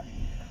to do that.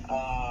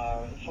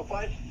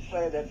 Suffice to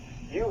say that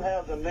you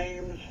have the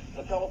names,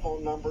 the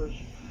telephone numbers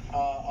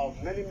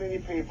of many, many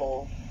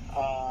people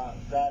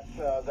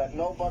that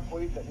know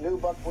Buckwheat, that knew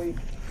Buckwheat.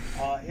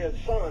 His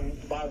son,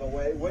 by the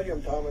way,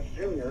 William Thomas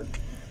Jr.,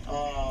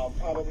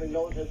 probably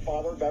knows his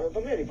father better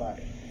than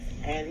anybody.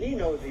 And he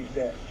knows he's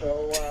dead.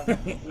 So,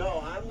 no,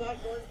 I'm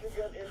not going to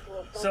get into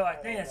a... So I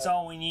think that's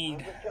all we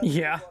need.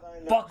 Yeah.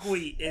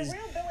 Buckwheat The is.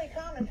 real Billy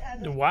Thomas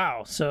has a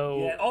Wow. So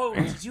Yeah. Oh,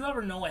 did you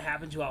ever know what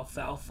happened to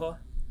Alfalfa?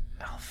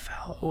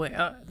 Alfalfa. Wait,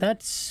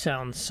 that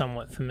sounds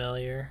somewhat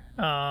familiar.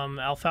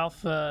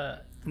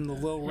 Alfalfa From the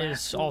Little is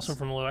Rascals? also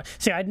from Little.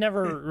 See, I'd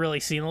never really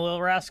seen the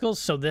Little Rascals,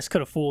 so this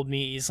could have fooled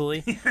me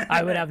easily.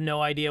 I would have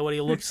no idea what he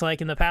looks like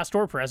in the past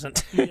or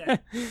present. Yeah.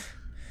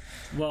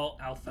 Well,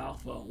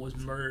 Alfalfa was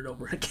murdered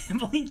over a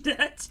gambling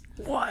debt.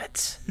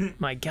 What?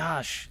 My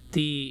gosh,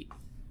 the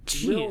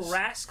Little jeez.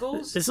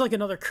 Rascals? This is like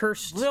another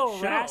cursed Little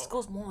show.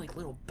 Rascals? More like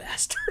little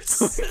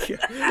bastards.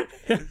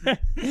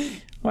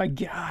 My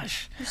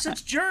gosh, They're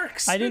such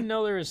jerks. I didn't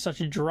know there was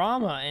such a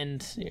drama,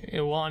 and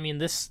well, I mean,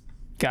 this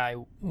guy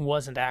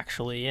wasn't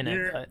actually in it,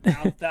 You're but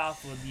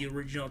Alfalfa, the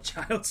original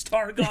child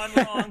star gone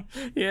wrong.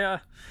 yeah.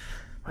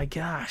 My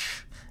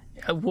gosh.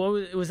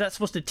 What was that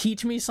supposed to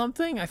teach me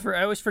something? I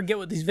always forget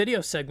what these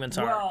video segments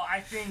are. Well, I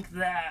think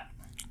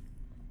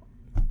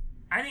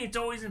it's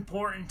always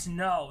important to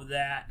know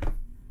that,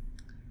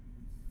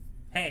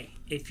 hey,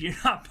 if you're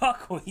not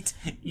Buckwheat,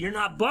 you're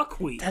not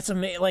Buckwheat. That's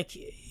amazing.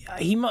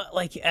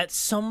 Like at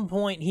some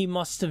point he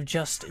must have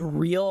just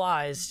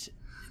realized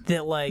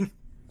that like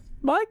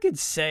I could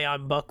say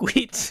I'm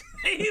Buckwheat.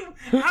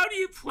 How do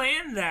you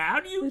plan that? How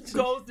do you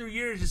go through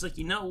years just like,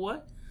 you know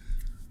what?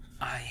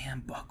 I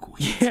am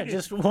Buckwheat. Yeah,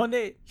 just one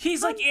day.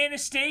 He's like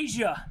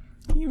Anastasia.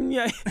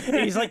 Yeah,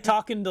 he's like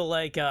talking to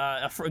like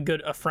a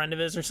friend of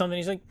his or something.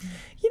 He's like,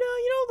 you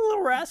know the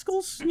Little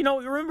Rascals. You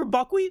remember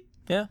Buckwheat?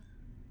 Yeah,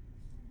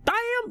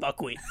 I am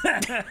Buckwheat.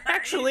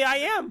 Actually, I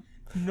am.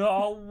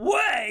 No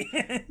way.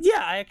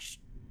 Yeah,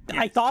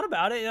 I thought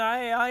about it, and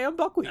I am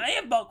Buckwheat. I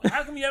am Buckwheat.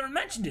 How come you never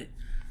mentioned it?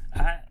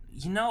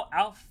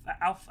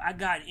 I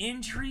got an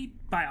injury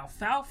by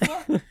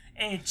alfalfa,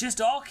 and it just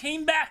all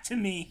came back to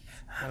me.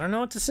 I don't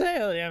know what to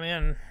say. I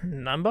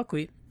mean, I'm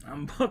Buckwheat.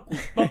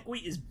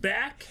 Buckwheat is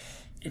back,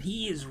 and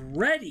he is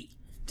ready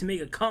to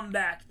make a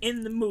comeback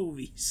in the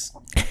movies.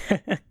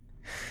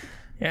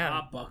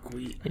 Yeah.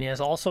 Buckwheat. And he has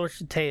all sorts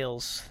of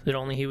tales that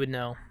only he would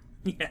know.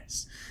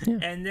 Yes. Yeah.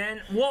 And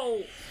then,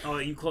 whoa! Oh,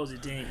 you closed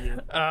it, didn't you?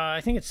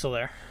 I think it's still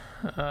there.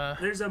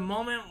 There's a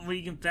moment where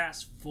you can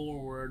fast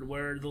forward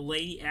where the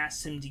lady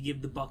asks him to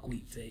give the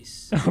buckwheat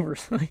face. Oh,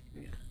 really?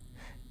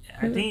 Yeah.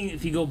 I think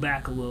if you go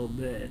back a little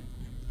bit,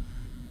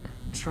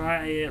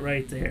 try it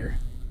right there.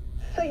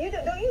 So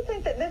don't you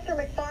think that Mr.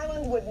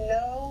 McFarland would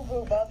know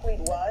who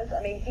Buckwheat was?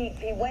 I mean,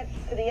 he went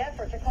to the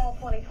effort to call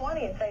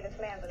 2020 and say this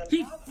man's an imposter.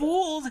 He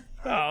fooled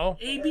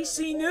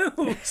ABC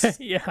News.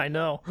 Yeah, I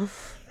know.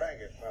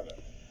 Spanky's mother.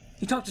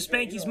 He talked to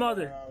Spanky's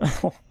mother.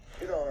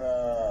 You don't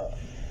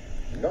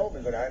know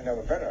because I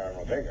never met her. I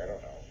don't think. I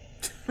don't know.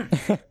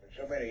 It's been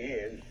so many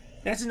years.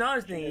 That's another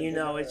thing,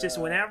 it's just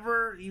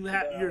whenever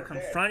you're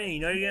confronted,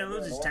 you're gonna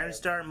lose, it's time to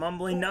start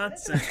mumbling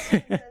nonsense. He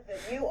says that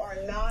you are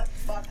not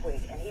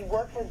Buckwheat, and he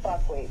worked with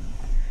Buckwheat.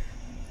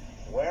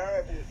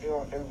 Well, if you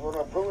want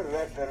to prove it,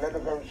 let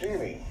them come see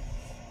me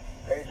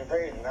face to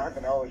face, and I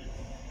can always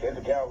they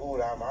can tell who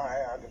am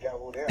I can tell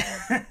who they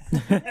are.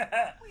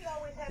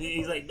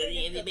 He's like,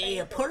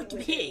 a porky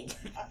pig.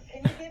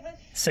 Can you give us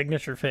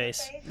signature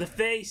face? The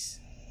face.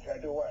 Try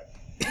to do what?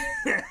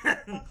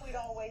 Buckwheat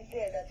always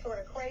did, that sort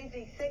of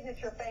crazy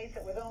signature face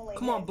that was only.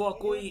 Come on,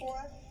 Buckwheat.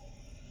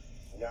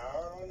 No,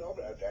 I don't know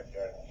about that.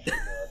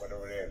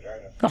 Whatever it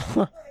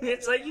is.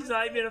 It's like he's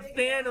not even a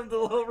fan of the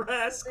Little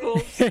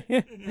Rascals.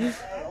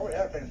 Oh,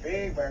 that's been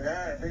big, my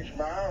guy, big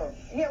smile.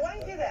 Yeah, why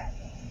don't you do that?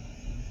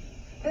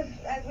 Just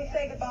as we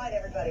say goodbye to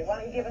everybody,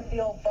 why don't you give us the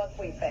old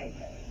Buckwheat face?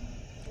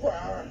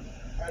 Well,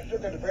 I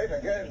look at the face,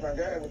 I guess, my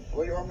guy.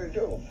 What do you want me to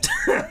do?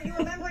 Are you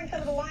remembering some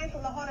of the lines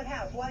from the haunted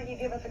house? Why don't you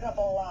give us a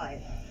couple of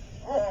lines?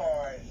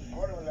 Oh,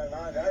 one of the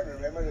lines I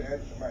remember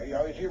is, you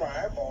always see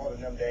my eyeballs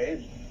in them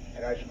days,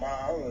 and I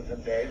smile in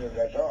them days, and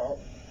that's all.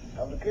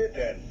 I was a kid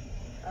then,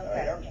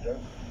 a youngster.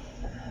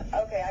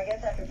 Okay, I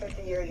guess after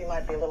 50 years you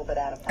might be a little bit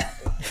out of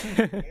practice.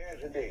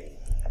 Yes, indeed.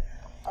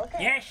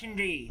 Okay. Yes,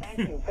 indeed.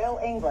 Thank you. Bill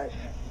English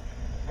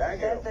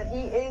Thank you. says that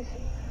he is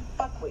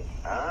Buckwheat.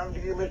 I'm to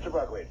you, Mr.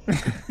 Buckwheat.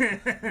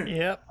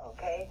 Yep.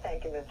 Okay,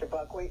 thank you, Mr.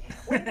 Buckwheat.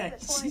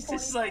 She's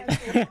just like,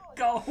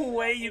 go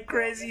away, you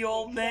crazy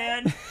old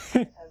man.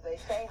 As they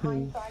say,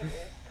 hindsight is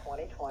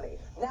 20/20.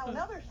 Now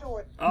another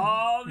story.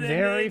 Oh,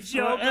 they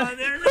joke on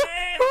their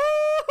name.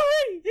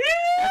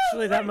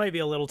 Actually, that might be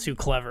a little too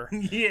clever.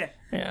 Yeah.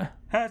 Yeah.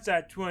 How's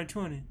that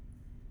 2020?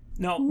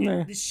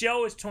 No, the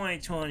show is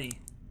 2020.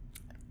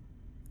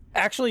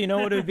 Actually, you know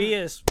what it would be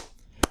is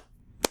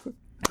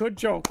good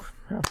joke.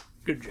 Yeah.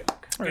 Good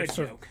joke. Good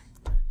so- joke.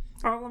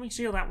 Oh, let me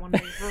see that one day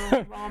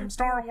for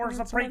Star Wars: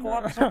 The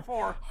Prequel, Episode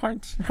 4.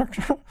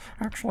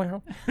 Actually,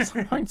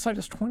 hindsight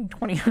is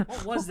 2020.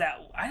 What was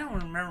that? I don't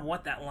remember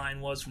what that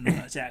line was from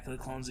Attack of the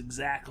Clones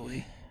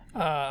exactly.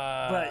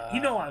 But you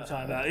know what I'm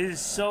talking about. It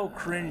is so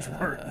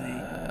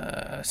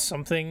cringeworthy.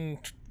 Something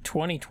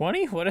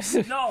 2020? What is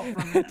it? No,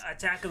 from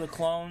Attack of the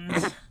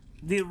Clones,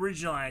 the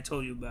original I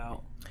told you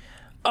about.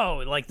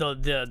 Oh, like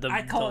the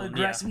I call it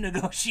aggressive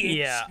negotiation.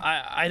 Yeah,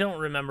 I don't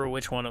remember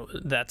which one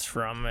that's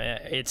from.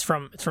 It's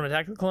from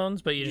Attack of the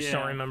Clones, but you just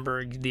don't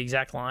remember the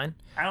exact line.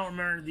 I don't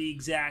remember the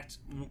exact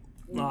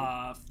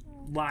line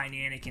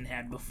Anakin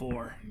had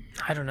before.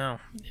 I don't know.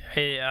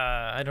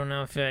 I don't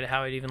know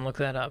how I'd even look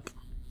that up.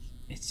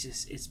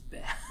 It's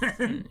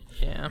bad.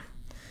 Yeah.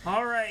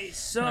 All right,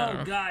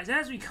 so guys,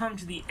 as we come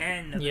to the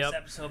end of this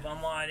episode of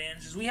Unwanted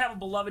Answers, we have a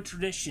beloved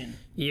tradition.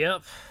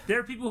 Yep. There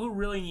are people who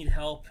really need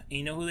help, and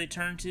you know who they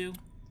turn to?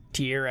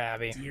 Dear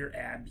Abby. Dear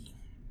Abby.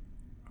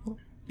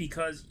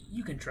 Because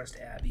you can trust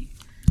Abby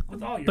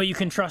with all your. But you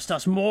can trust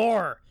us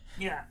more.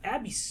 Yeah,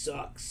 Abby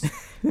sucks.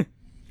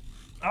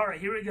 All right,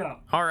 here we go.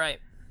 All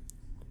right.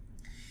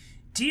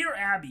 Dear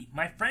Abby,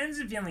 my friends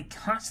and family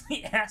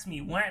constantly ask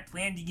me when I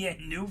plan to get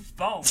a new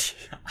phone.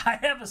 I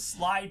have a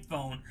slide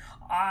phone.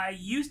 I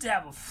used to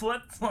have a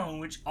flip phone,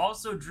 which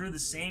also drew the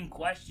same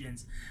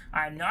questions.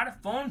 I'm not a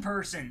phone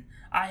person.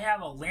 I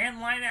have a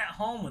landline at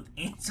home with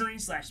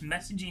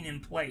answering/messaging in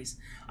place.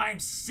 I'm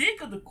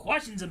sick of the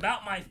questions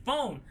about my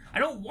phone. I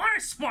don't want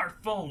a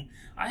smartphone.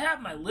 I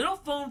have my little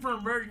phone for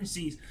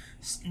emergencies,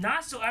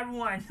 not so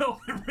everyone I know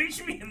can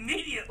reach me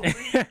immediately.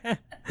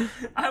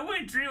 I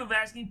wouldn't dream of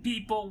asking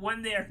people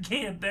when they are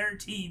getting a better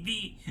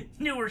TV,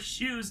 newer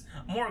shoes,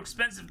 a more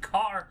expensive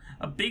car,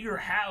 a bigger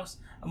house,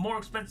 a more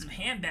expensive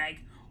handbag.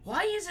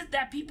 Why is it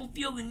that people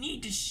feel the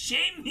need to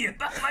shame me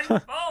about my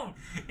phone?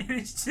 And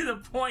it's to the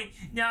point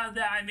now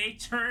that I may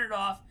turn it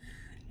off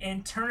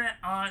and turn it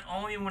on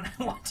only when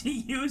I want to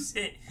use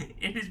it.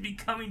 It is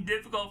becoming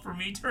difficult for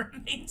me to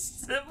remain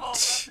civil on the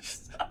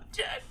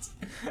subject.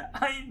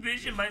 I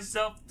envision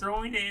myself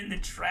throwing it in the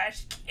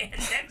trash can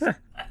next time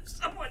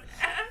someone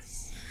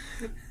asks.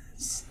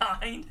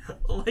 Signed,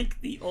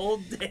 like the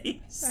old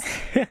days.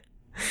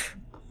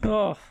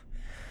 Oh.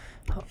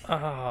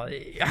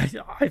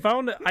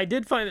 I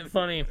did find it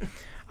funny.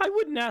 I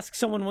wouldn't ask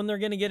someone when they're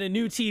going to get a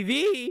new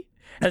TV,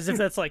 as if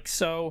that's like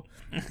so.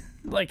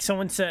 Like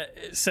someone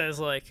says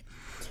like,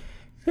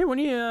 "Hey, when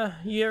you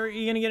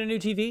going to get a new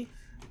TV?"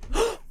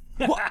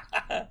 What?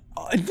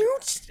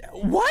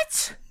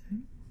 What?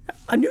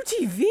 A new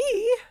TV?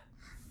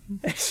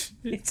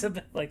 It's a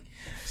bit like,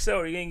 so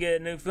are you gonna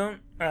get a new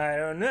phone? I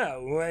don't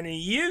know. When are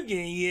you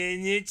gonna get a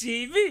new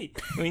TV?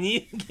 When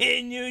you get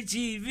a new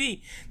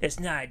TV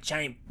that's not a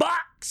giant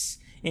box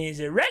and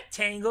is a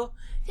rectangle,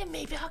 then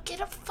maybe I'll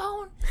get a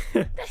phone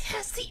that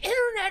has the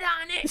internet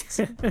on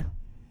it.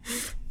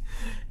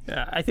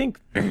 I think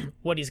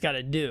what he's got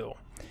to do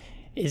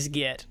is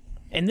get,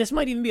 and this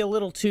might even be a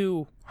little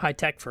too high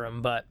tech for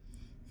him, but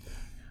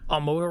a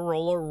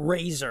Motorola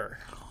Razr.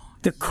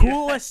 The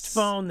coolest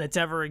phone that's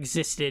ever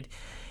existed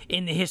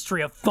in the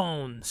history of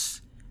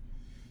phones.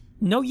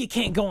 No, you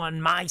can't go on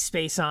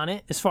MySpace on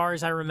it, as far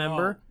as I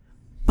remember.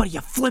 But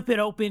you flip it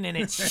open and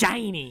it's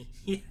shiny.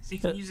 Yes, you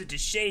can use it to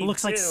shave. It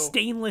looks like too.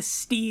 stainless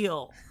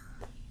steel.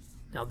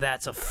 Now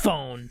that's a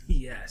phone.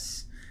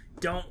 Yes.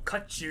 Don't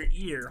cut your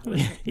ear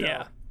with it, though.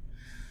 Yeah.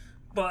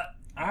 But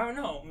I don't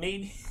know.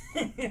 Maybe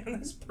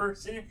this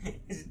person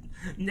is,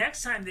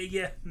 next time they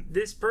get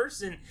this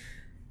person,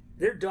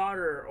 their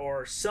daughter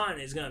or son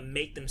is gonna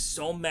make them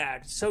so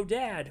mad. So,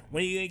 Dad,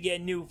 when are you gonna get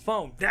a new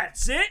phone?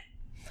 That's it?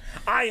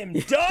 I am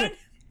done?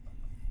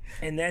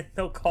 And then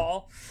they'll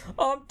call,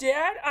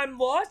 Dad, I'm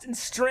lost and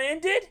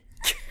stranded?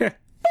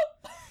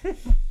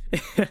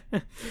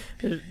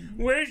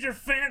 Where's your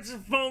fancy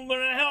phone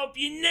gonna help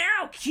you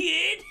now,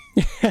 kid?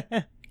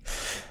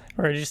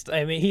 Or just,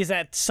 I mean, he's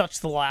at such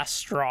the last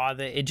straw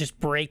that it just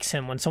breaks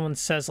him when someone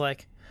says,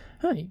 like,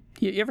 "Huh,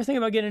 you ever think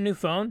about getting a new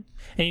phone?"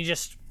 And he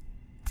just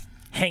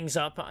hangs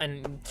up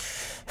and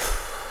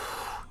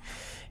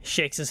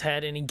shakes his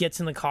head, and he gets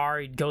in the car,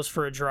 he goes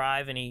for a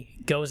drive, and he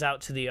goes out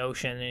to the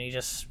ocean, and he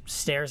just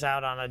stares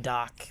out on a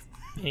dock,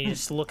 and he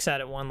just looks at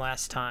it one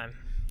last time.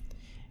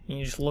 And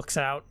he just looks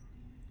out,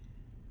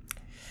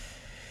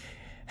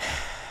 and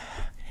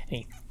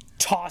he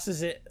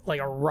tosses it like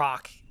a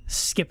rock,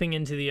 skipping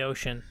into the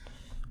ocean.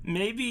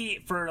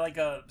 Maybe for like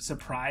a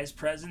surprise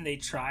present, they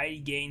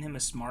tried getting him a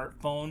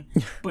smartphone,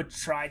 but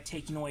tried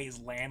taking away his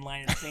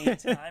landline at the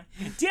same time.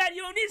 Dad,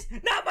 you own this?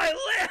 Not my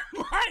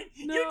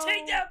landline! No. You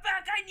take that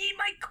back! I need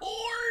my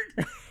cord!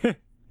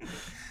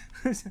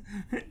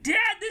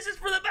 Dad, this is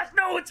for the best!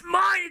 No, it's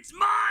mine! It's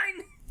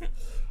mine!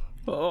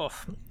 Oh,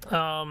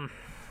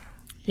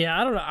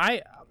 yeah, I don't know.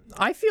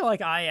 I feel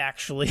like I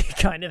actually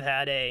kind of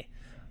had a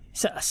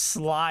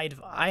slide.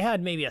 I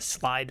had maybe a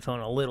slide phone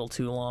a little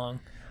too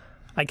long.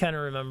 I kind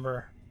of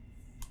remember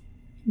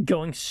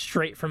going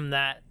straight from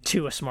that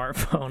to a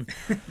smartphone.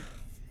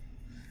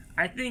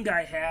 I think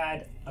I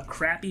had a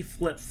crappy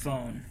flip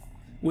phone,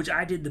 which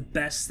I did the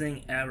best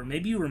thing ever.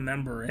 Maybe you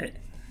remember it.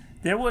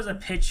 There was a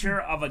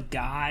picture of a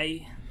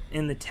guy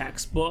in the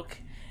textbook,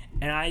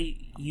 and I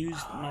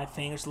used my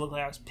fingers to look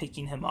like I was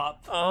picking him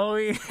up. Oh,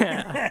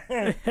 yeah.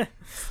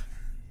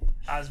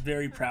 I was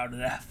very proud of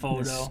that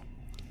photo.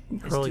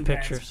 Early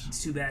pictures.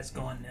 It's too bad it's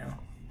gone now.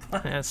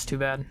 That's too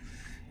bad.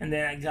 And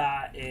then I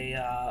got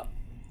a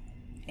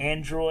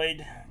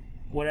Android,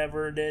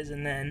 whatever it is,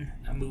 and then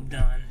I moved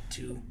on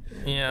to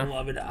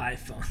beloved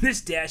iPhone. This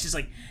dad's just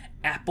like,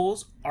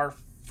 apples are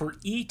for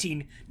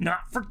eating,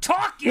 not for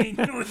talking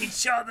to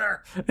each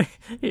other.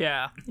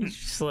 Yeah, he's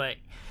just like,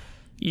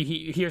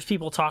 he hears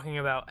people talking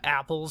about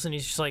apples, and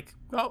he's just like,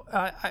 oh,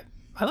 I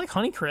like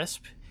Honeycrisp,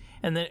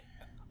 and then,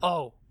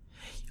 oh,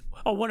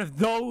 one of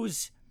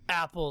those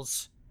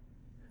apples.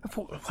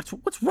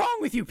 What's wrong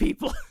with you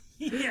people?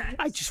 Yeah,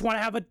 I just want to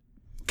have a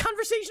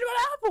conversation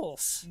about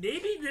apples.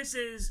 Maybe this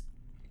is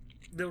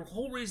the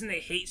whole reason they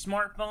hate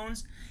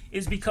smartphones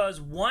is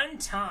because one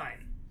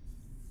time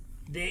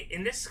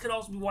and this could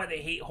also be why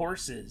they hate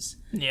horses.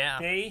 Yeah,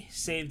 they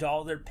saved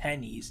all their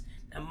pennies.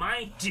 Now,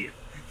 mind you,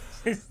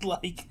 it's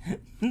like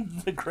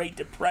the Great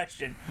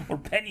Depression where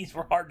pennies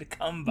were hard to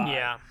come by.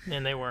 Yeah,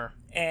 and they were.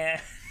 And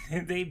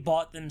they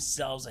bought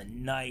themselves a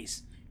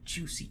nice,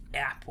 juicy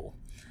apple.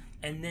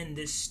 And then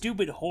this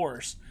stupid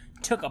horse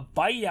took a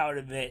bite out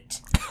of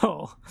it.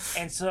 Oh.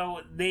 And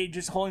so they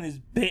just holding this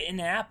bitten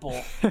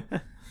apple.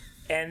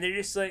 And they're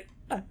just like,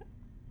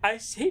 I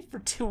saved for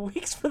 2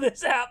 weeks for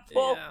this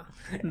apple. Yeah.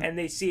 And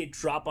they see it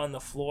drop on the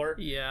floor.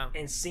 Yeah.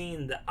 And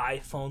seeing the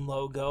iPhone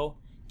logo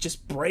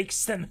just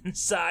breaks them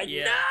inside.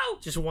 Yeah. No!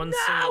 Just one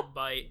single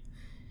bite.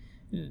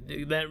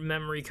 That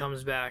memory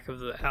comes back of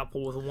the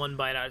apple with one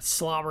bite out. It's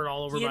slobbered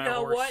all over by a horse. You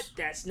know what?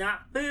 That's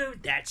not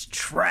food. That's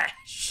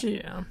trash.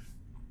 Yeah.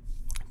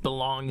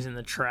 Belongs in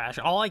the trash.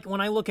 When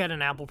I look at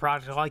an Apple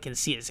product, all I can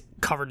see is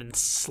covered in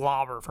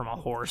slobber from a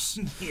horse.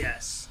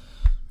 Yes.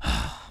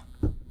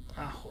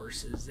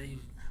 Horses, they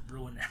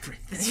ruin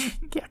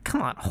everything. Yeah,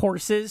 come on,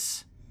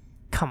 horses.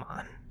 Come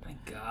on. My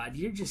God,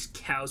 you're just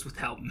cows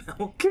without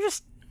milk. You're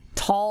just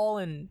tall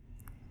and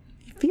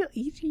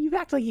you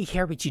act like you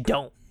care, but you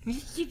don't.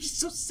 You're just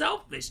so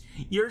selfish.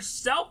 You're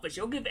selfish.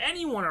 You'll give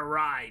anyone a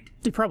ride.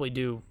 They probably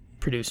do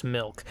produce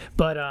milk,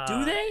 but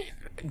do they?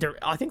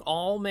 I think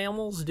all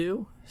mammals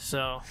do.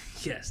 So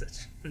Yes,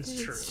 that's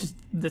true.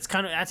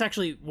 that's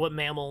actually what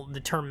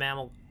the term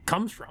mammal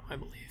comes from, I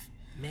believe.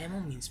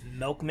 Mammal means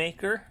milk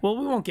maker. Well,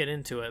 we won't get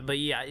into it, but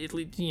yeah,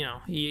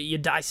 you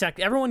dissect.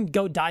 Everyone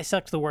go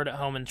dissect the word at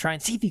home and try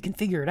and see if you can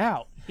figure it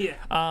out. Yeah.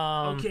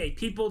 Okay,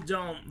 people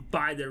don't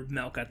buy their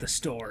milk at the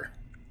store.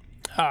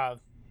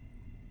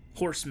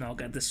 Horse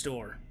milk at the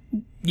store.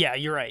 Yeah,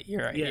 you're right.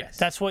 Yes.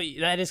 Yeah,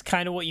 that is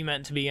kind of what you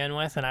meant to begin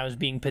with, and I was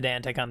being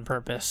pedantic on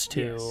purpose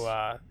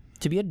to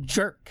be a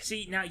jerk.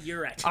 See, now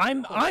you're at.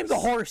 I'm the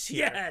horse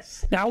here.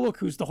 Yes. Now look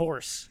who's the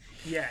horse.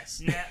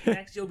 Yes.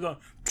 Next you'll go.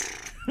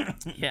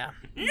 Yeah.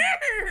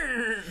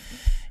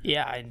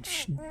 Yeah.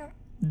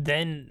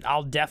 Then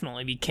I'll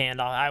definitely be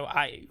canned.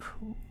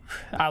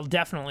 I'll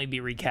definitely be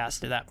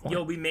recast at that point.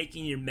 You'll be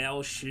making your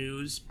male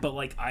shoes, but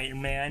like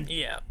Iron Man.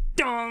 Yeah.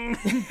 Dong,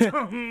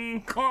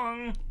 dong,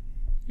 kong.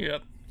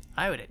 Yep.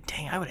 I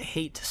would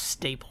hate to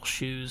staple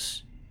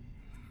shoes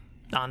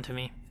onto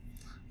me.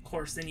 Of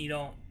course, then you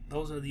don't.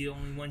 Those are the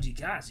only ones you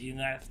got, so you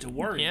don't have to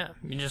worry. Yeah,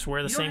 you just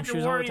wear the you same don't have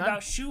shoes to all worry the time.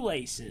 about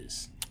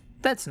shoelaces.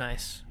 That's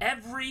nice.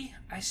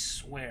 I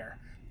swear,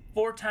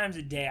 4 times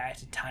a day I have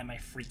to tie my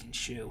freaking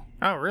shoe.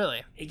 Oh,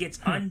 really? It gets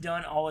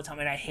undone all the time,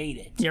 and I hate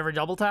it. You ever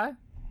double tie?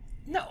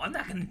 No, I'm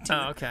not going to do it.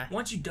 Oh, okay.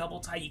 Once you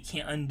double tie, you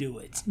can't undo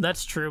it.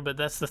 That's true, but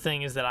that's the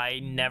thing is that I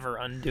never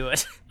undo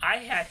it. I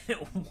had it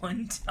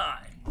one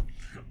time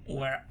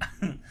where...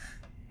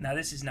 Now,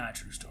 this is not a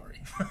true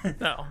story.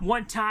 Oh.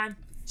 One time,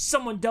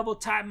 someone double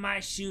tied my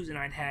shoes, and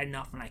I'd had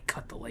enough, and I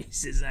cut the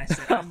laces, and I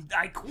said,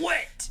 I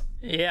quit!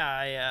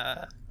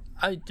 Yeah,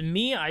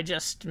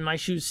 my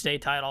shoes stay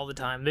tied all the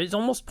time. It's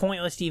almost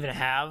pointless to even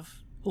have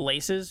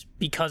laces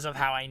because of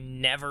how I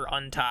never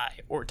untie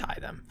or tie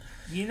them.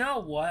 You know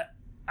what?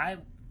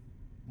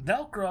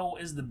 Velcro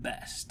is the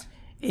best.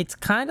 It's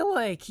kind of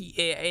like,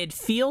 it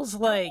feels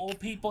like... Old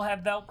people have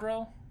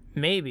Velcro?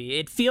 Maybe.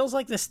 It feels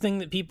like this thing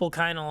that people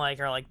kind of like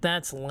are like,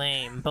 that's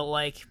lame. But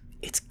like,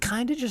 it's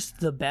kind of just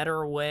the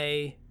better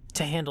way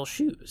to handle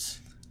shoes.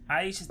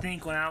 I used to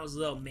think when I was a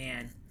little,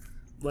 man,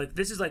 like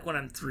this is like when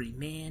I'm 3,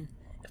 man,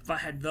 if I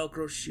had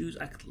Velcro shoes,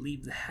 I could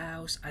leave the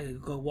house, I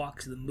could go walk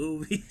to the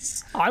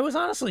movies. I was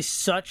honestly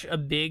such a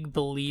big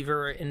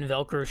believer in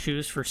Velcro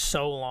shoes for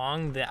so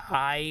long that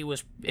I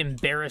was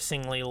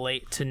embarrassingly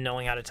late to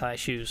knowing how to tie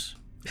shoes.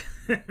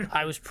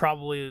 I was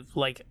probably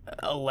like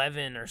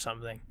 11 or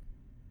something.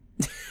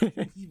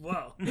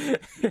 Whoa.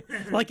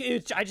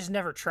 I just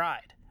never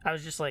tried. I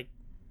was just like,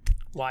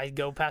 why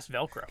go past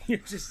Velcro? You're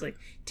just like,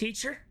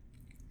 teacher,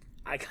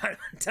 I got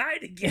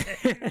untied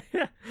again.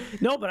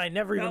 No, but I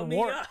never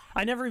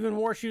even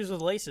wore shoes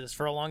with laces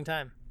for a long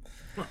time.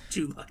 Well,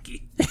 too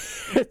lucky.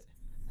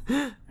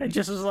 I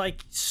just was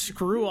like,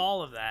 screw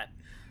all of that.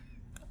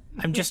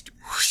 I'm just...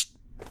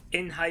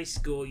 In high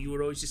school, you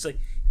were always just like,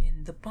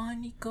 and the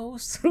bunny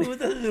goes through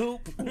the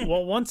loop.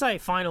 Well, once I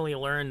finally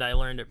learned, I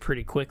learned it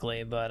pretty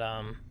quickly, but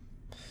I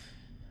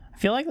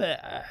feel like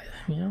that,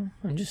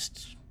 I'm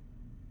just...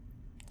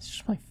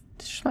 It's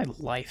just my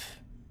life,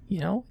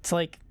 It's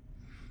like...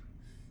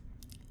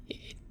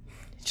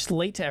 It's just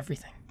late to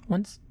everything.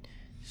 One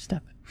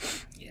step.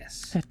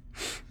 Yes. I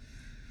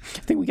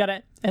think we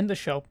gotta end the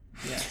show.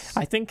 Yes.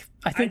 I think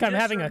I'm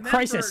having a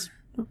crisis.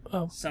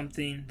 Oh.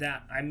 Something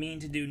that I mean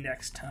to do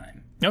next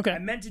time. Okay. I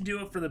meant to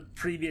do it for the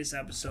previous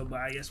episode,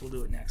 but I guess we'll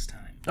do it next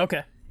time.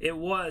 Okay. We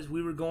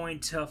were going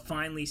to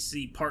finally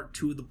see part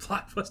 2 of the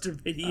Blockbuster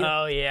video.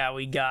 Oh yeah,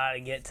 we gotta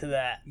get to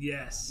that.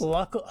 Yes.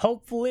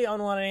 Hopefully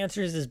Unwanted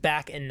Answers is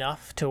back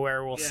enough to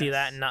where we'll see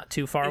that and not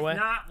too far away. If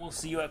not, we'll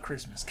see you at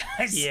Christmas,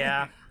 guys.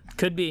 Yeah,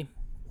 could be.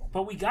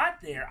 But we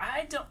got there.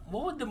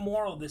 What would the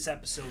moral of this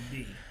episode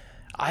be?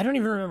 I don't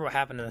even remember what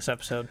happened in this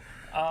episode.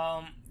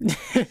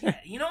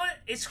 You know what?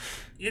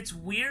 It's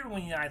weird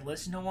when I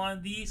listen to one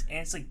of these and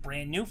it's like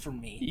brand new for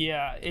me.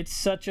 Yeah, it's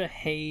such a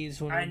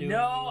haze when we're doing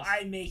know these.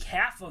 I make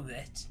half of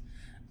it,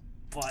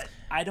 but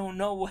I don't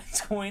know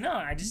what's going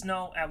on. I just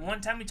know at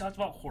one time we talked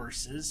about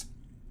horses,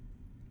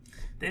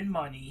 then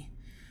money.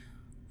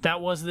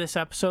 That was this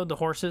episode, the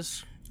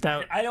horses?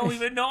 I don't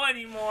even know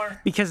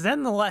anymore. Because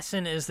then the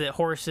lesson is that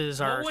horses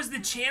are... What was the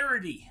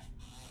charity?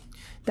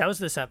 That was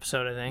this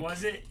episode, I think.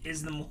 Was it?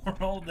 Is the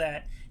moral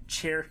that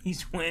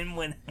charities win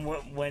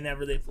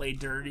whenever they play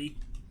dirty?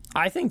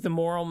 I think the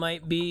moral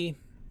might be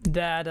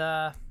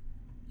that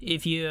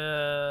if you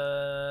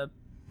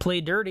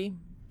play dirty,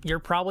 you're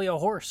probably a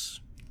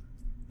horse.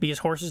 Because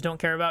horses don't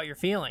care about your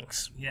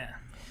feelings. Yeah.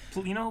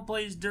 You know who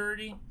plays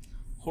dirty?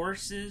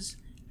 Horses,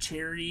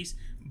 charities,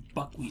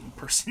 buckwheat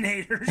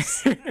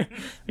impersonators.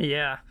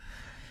 Yeah.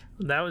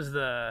 That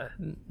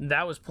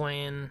was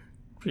playing...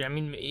 I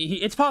mean,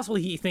 it's possible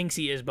he thinks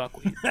he is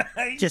buckwheat.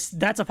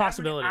 That's a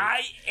possibility.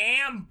 I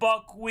am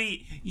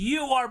buckwheat.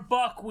 You are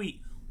buckwheat.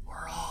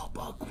 We're all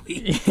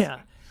buckwheat. Yeah.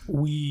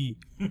 We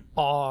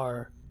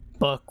are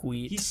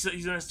buckwheat. He's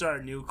going to start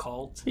a new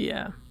cult.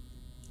 Yeah.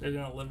 They're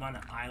going to live on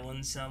an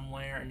island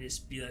somewhere and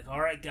just be like, all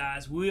right,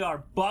 guys, we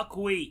are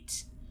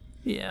buckwheat.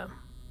 Yeah.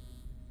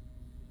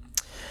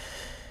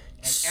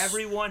 And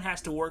everyone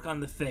has to work on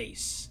the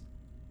face.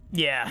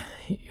 Yeah.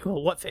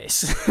 Well, what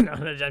face? No,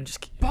 I'm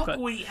just kidding.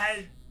 Buckwheat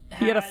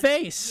he had a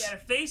face. He had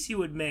a face he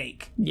would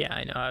make. Yeah,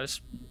 I know.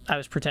 I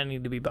was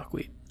pretending to be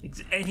Buckwheat.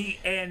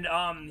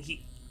 And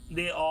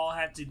they all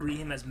had to greet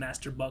him as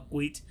Master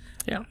Buckwheat.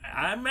 Yeah.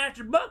 I'm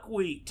Master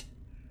Buckwheat.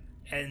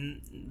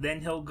 And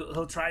then he'll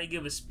try to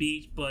give a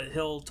speech, but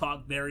he'll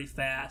talk very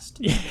fast.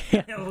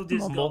 Yeah. He'll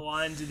just go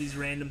on to these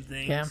random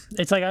things. Yeah.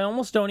 It's like I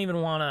almost don't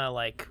even want to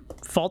like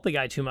fault the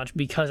guy too much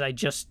because I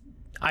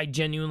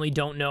genuinely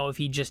don't know if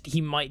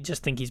he might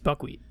just think he's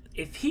Buckwheat.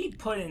 If he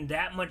put in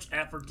that much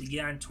effort to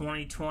get on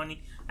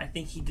 2020, I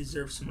think he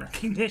deserves some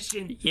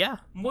recognition. Yeah.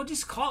 We'll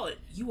just call it,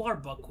 you are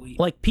Buckwheat.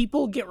 Like,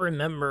 people get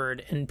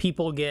remembered and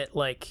people get,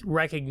 like,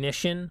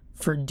 recognition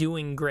for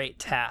doing great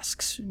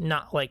tasks,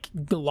 not, like,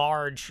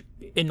 large,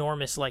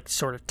 enormous, like,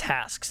 sort of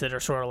tasks that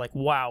are sort of like,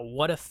 wow,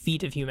 what a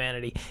feat of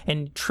humanity.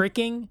 And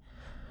tricking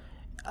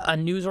a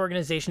news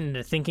organization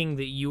into thinking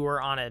that you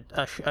were on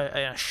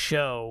a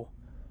show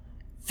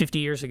 50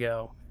 years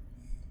ago,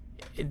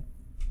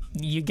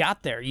 you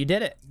got there. You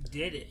did it.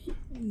 You did it.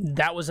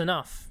 That was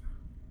enough.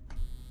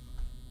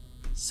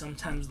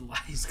 Sometimes the lie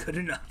is good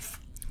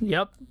enough.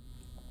 Yep.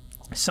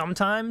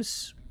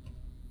 Sometimes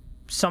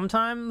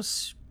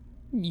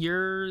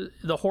you're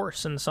the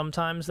horse, and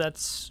sometimes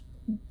that's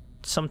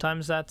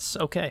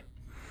okay.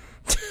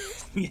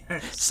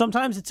 Yes.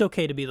 Sometimes it's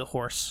okay to be the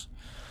horse.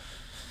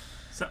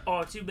 So,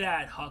 too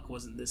bad Huck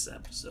wasn't this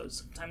episode.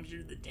 Sometimes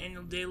you're the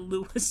Daniel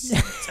Day-Lewis.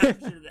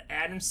 Sometimes you're the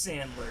Adam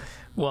Sandler.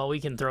 Well, we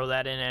can throw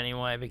that in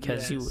anyway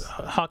because Yes.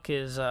 Huck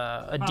is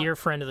a dear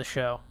friend of the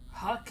show.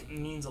 Huck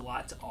means a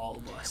lot to all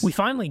of us. We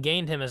finally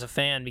gained him as a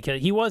fan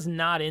because he was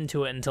not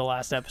into it until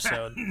last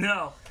episode.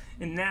 No.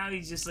 And now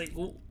he's just like,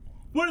 well,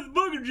 what are the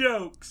booger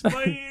jokes,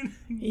 man?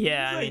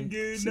 Yeah, This I ain't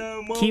mean, good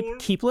no more.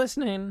 keep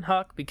listening,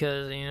 Huck,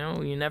 because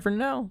you never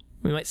know.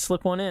 We might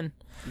slip one in.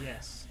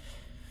 Yes.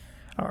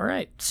 All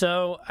right,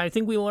 so I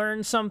think we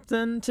learned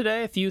something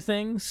today, a few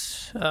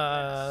things.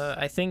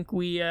 I think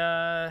we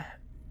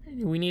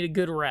need a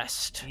good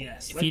rest.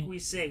 Yes. If Like you- we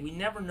say, we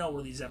never know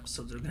where these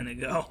episodes are going to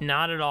go.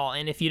 Not at all.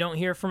 And if you don't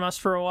hear from us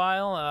for a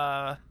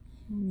while,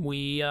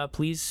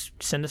 please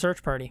send a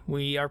search party.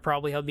 We are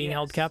probably being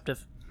held Yes.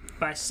 captive.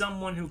 By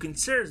someone who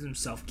considers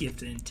himself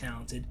gifted and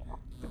talented,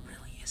 but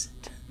really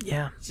isn't.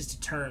 Yeah. It's just a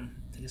term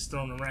that is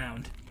thrown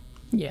around.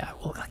 Yeah,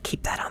 we'll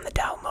keep that on the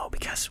down low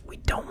because we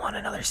don't want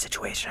another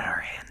situation on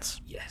our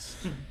hands. Yes.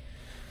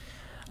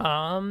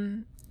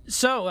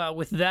 So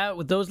with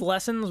those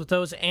lessons, with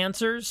those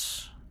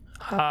answers,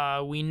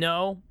 we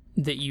know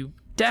that you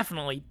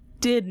definitely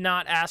did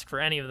not ask for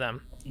any of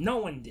them. No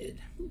one did.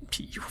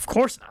 Of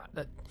course not.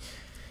 That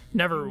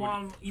never.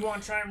 You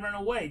want to try and run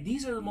away.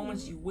 These are the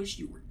moments you wish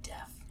you were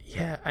deaf.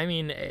 Yeah, I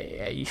mean,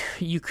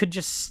 you could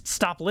just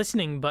stop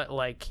listening, but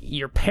like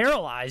you're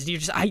paralyzed. You're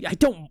just I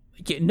don't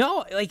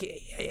no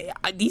like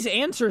these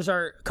answers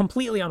are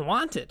completely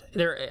unwanted.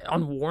 They're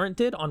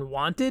unwarranted,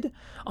 unwanted,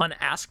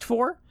 unasked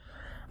for.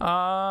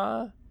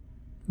 But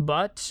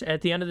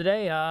at the end of the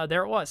day,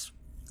 there it was.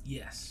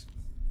 Yes.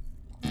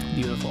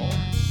 Beautiful.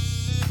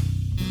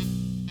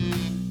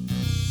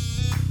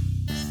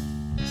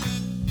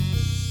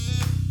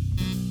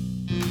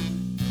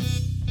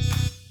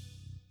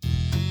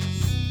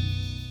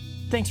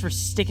 Thanks for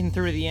sticking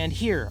through to the end.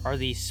 Here are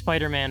the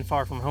Spider-Man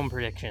Far From Home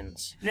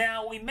predictions.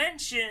 Now,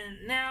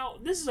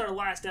 this is our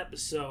last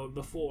episode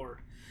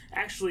before,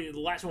 actually the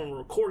last one we're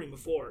recording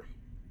before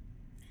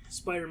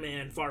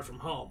Spider-Man Far From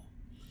Home.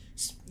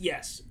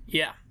 Yes.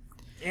 Yeah.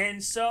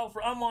 And so,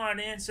 for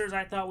unwanted answers,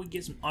 I thought we'd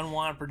get some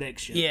unwanted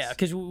predictions. Yeah,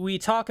 because we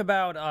talk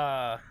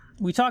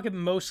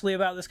mostly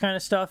about this kind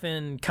of stuff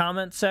in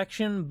comment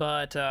section,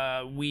 but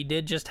we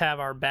did just have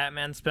our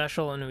Batman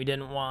special, and we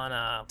didn't want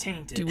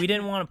Tainted. we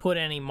didn't want to put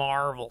any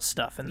Marvel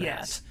stuff in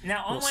Yes. that.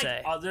 Now, we'll unlike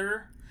say.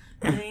 other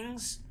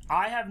things,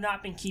 I have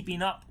not been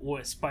keeping up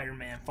with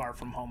Spider-Man Far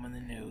From Home in the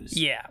news.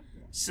 Yeah.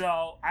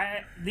 So,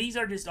 these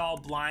are just all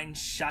blind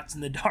shots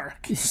in the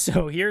dark.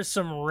 So here's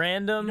some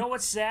random. You know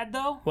what's sad,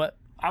 though? What?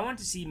 I went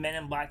to see Men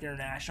in Black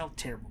International.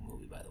 Terrible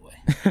movie, by the way.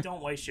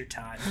 Don't waste your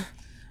time.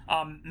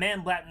 Men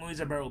in Black movies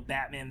are about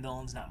Batman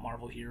villains, not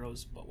Marvel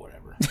heroes, but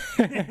whatever.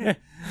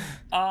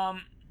 I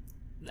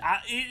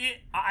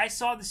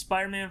saw the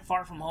Spider-Man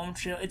Far From Home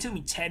trailer. It took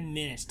me 10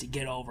 minutes to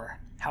get over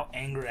how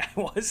angry I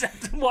was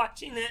after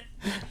watching it.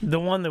 The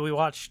one that we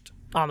watched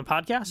on the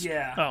podcast?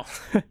 Yeah. Oh.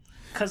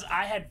 Because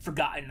I had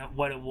forgotten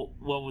what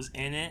was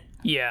in it.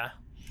 Yeah.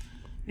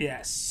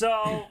 Yeah,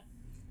 so...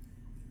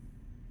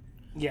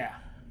 Yeah.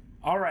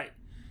 All right.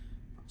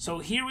 So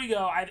here we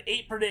go. I have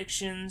 8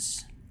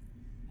 predictions.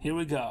 Here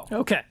we go.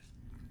 Okay.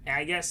 And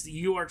I guess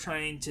you are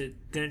gonna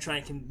try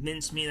and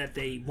convince me that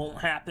they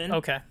won't happen.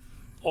 Okay.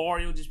 Or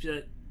you'll just be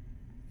like,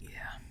 yeah.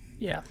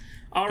 Yeah.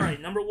 All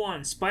right. Number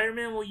 1,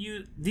 Spider-Man will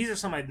use. These are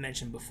some I've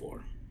mentioned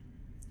before.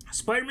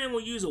 Spider-Man will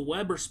use a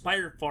web or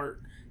spider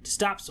fart to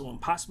stop someone,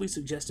 possibly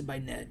suggested by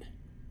Ned.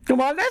 Come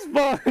on, that's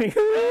funny.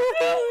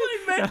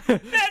 Oh, man,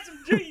 that's some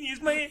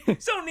genius, man.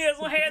 Sony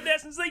hasn't had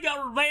that since they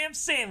got Van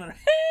Sandler.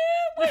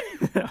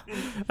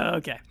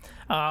 Okay.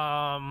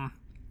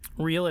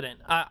 Reel it in.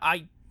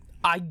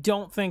 I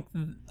don't think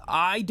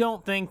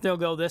they'll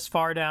go this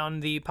far down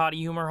the potty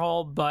humor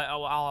hole, but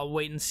I'll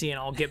wait and see, and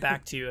I'll get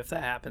back to you if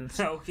that happens.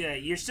 Okay,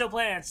 you're still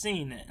planning on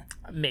seeing it?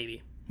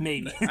 Maybe.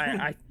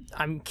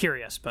 I'm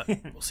curious, but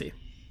we'll see.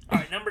 All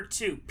right, number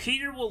 2.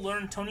 Peter will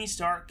learn Tony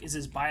Stark is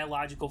his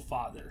biological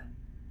father.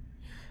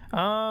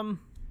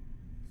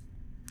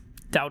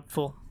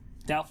 Doubtful.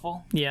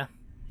 Doubtful? Yeah.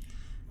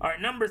 All right,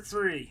 number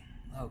 3.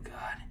 Oh,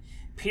 God.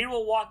 Peter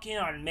will walk in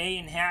on May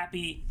and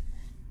Happy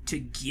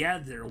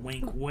together,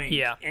 wink, wink.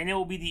 Yeah. And it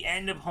will be the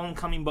end of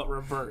Homecoming, but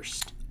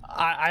reversed.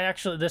 I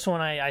actually, this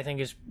one I think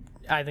this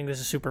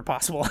is super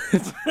possible.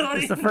 It's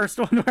the first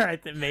one where I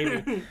think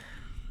maybe.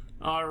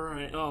 All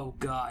right. Oh,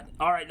 God.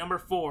 All right, number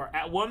 4.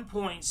 At one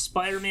point,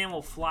 Spider-Man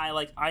will fly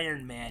like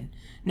Iron Man.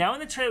 Now, in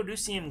the trailer, we do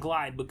see him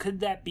glide, but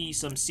could that be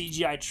some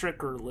CGI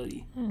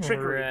trickery?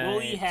 Right. Will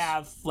he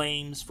have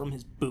flames from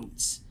his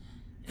boots?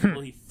 And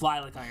will he fly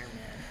like Iron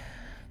Man?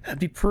 That'd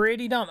be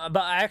pretty dumb.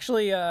 But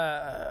actually,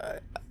 I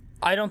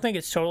don't think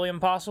it's totally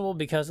impossible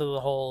because of the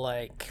whole,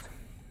 like...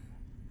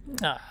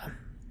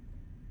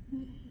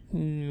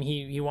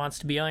 he wants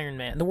to be Iron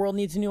Man. The world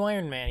needs a new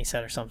Iron Man, he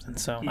said, or something.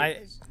 So,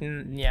 Yes.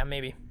 Yeah,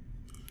 maybe.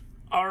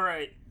 All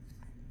right.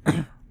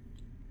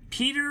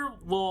 Peter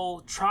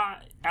will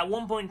try... At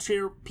one point,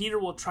 Peter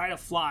will try to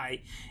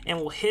fly and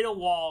will hit a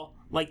wall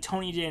like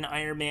Tony did in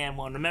Iron Man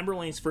 1. Remember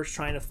when he's first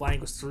trying to fly, it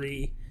goes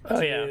 3,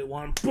 2,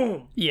 1,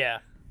 boom! Yeah.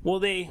 Will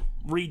they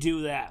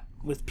redo that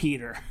with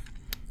Peter?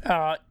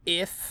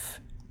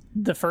 If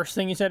the first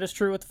thing you said is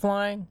true with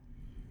flying,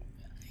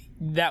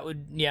 that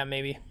would... Yeah,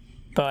 maybe.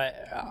 But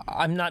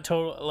I'm not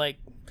total... Like...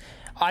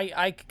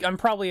 I'm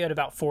probably at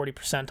about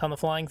 40% on the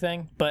flying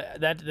thing, but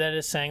that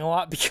is saying a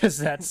lot because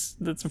that's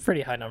a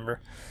pretty high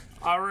number.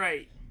 All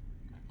right.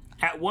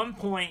 At one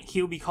point,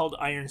 he'll be called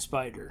Iron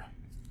Spider.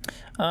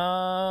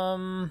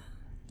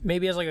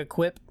 Maybe as like a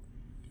quip.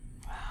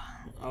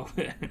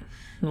 Okay.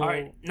 All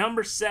right.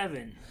 Number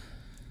 7.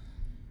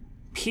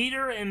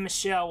 Peter and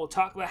Michelle will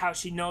talk about how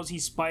she knows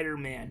he's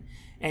Spider-Man,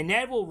 and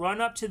Ned will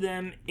run up to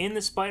them in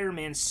the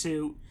Spider-Man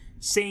suit,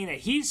 saying that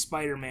he's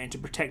Spider-Man to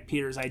protect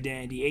Peter's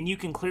identity, and you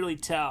can clearly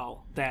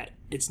tell that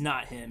it's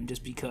not him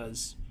just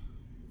because.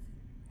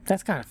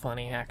 That's kind of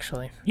funny,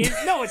 actually.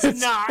 No, it's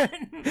not.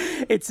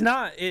 It's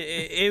not.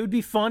 It would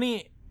be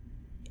funny.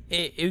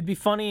 It would be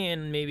funny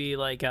in maybe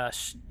like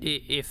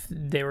if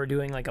they were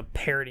doing like a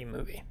parody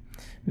movie,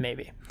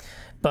 maybe.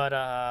 But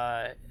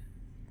I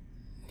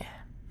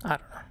don't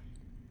know.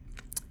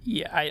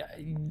 Yeah,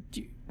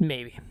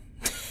 maybe.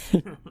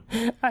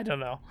 I don't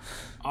know.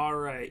 All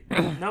right.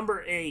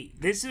 Number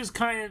 8.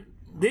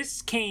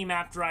 This came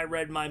after I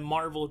read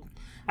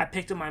I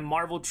picked up my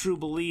Marvel True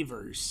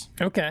Believers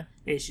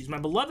issues. My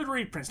beloved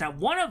reprints. Now,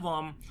 one of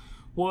them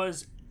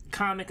was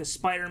comic of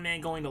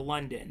Spider-Man going to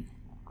London.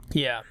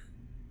 Yeah.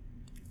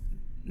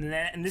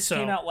 And this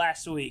came out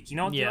last week. You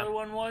know what the other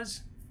one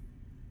was?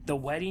 The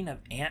Wedding of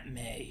Aunt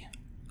May.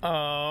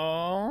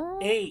 Oh.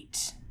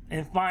 8.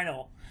 And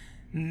final.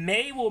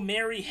 May will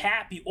marry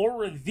Happy or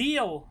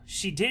reveal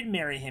she did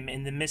marry him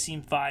in the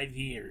missing 5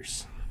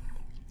 years.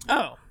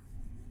 Oh.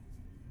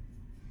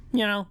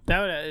 You know, that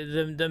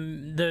would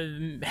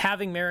the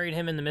having married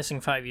him in the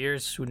missing 5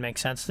 years would make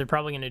sense. They're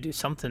probably going to do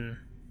something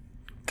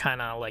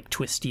kind of like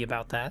twisty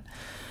about that.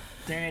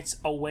 Then it's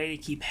a way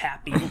to keep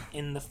Happy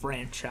in the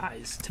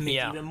franchise to make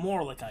it even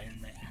more like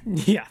Iron Man.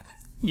 Yeah,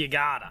 you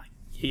gotta.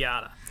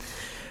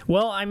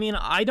 Well, I mean,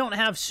 I don't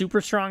have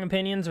super strong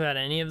opinions about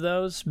any of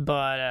those,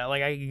 but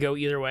like I could go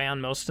either way on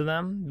most of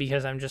them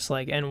because I'm just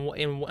like, and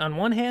on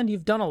one hand,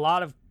 you've done a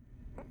lot of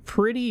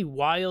pretty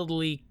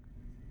wildly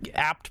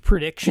apt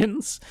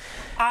predictions.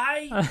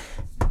 I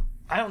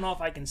don't know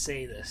if I can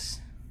say this.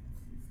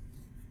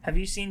 Have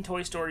you seen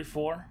Toy Story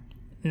 4?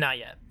 Not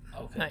yet.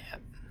 Okay. Not yet.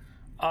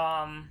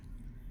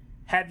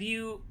 Have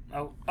you...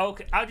 Oh,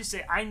 okay. I'll just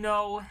say, I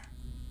know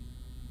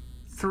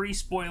 3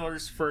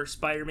 spoilers for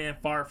Spider-Man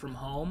Far From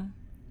Home.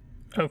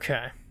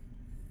 Okay.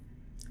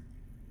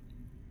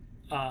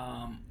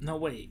 No,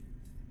 wait.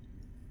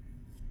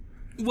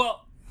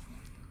 Well,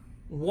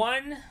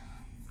 one...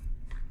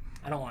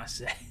 I don't want to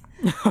say.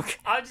 Okay.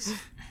 I'll just...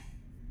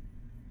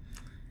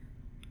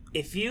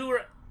 If you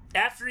were...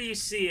 After you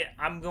see it,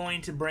 I'm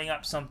going to bring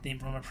up something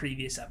from a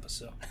previous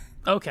episode.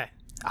 Okay.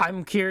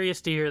 I'm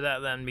curious to hear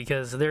that then,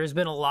 because there's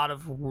been a lot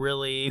of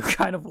really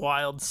kind of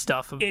wild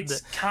stuff. It's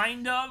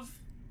kind of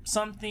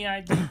something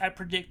I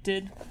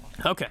predicted.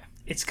 Okay.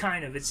 It's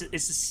kind of. It's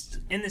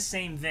in the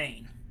same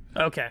vein.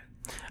 Okay.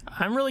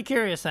 I'm really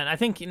curious then. I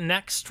think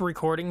next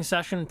recording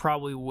session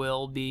probably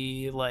will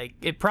be like...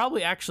 It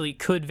probably actually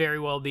could very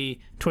well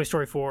be Toy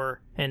Story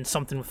 4 and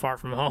something Far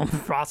From Home,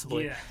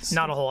 possibly. Yes.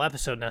 Not a whole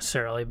episode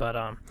necessarily,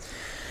 but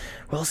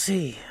we'll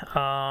see.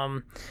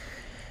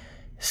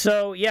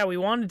 So, yeah, we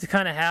wanted to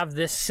kind of have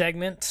this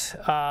segment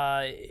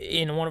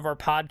in one of our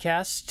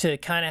podcasts to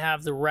kind of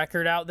have the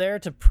record out there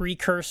to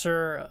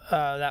precursor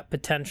that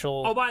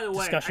potential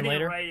discussion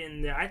later. Oh, by the way, I didn't write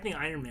in there. I think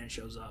Iron Man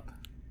shows up.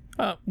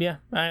 Oh, yeah.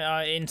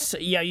 I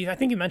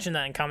think you mentioned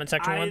that in comment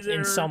section once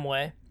in some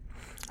way.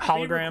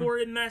 Hologram.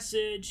 Recorded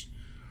message,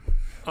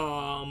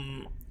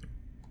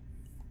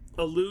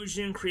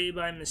 illusion created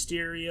by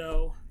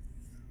Mysterio,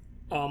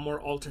 or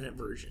alternate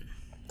version.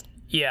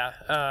 Yeah.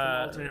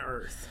 Alternate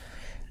Earth.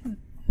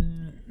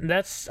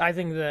 I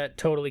think that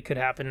totally could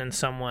happen in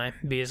some way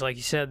because, like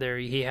you said, there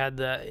he had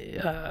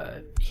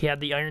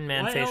the Iron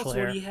Man Why facial else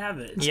hair. would he have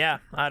it? Yeah,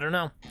 I don't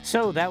know.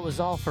 So that was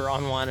all for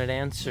Unwanted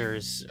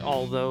Answers,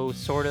 although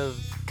sort of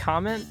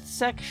comment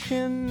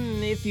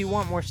section. If you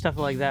want more stuff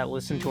like that,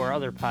 listen to our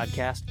other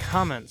podcast,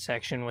 Comment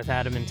Section with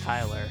Adam and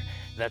Tyler.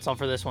 That's all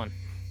for this one.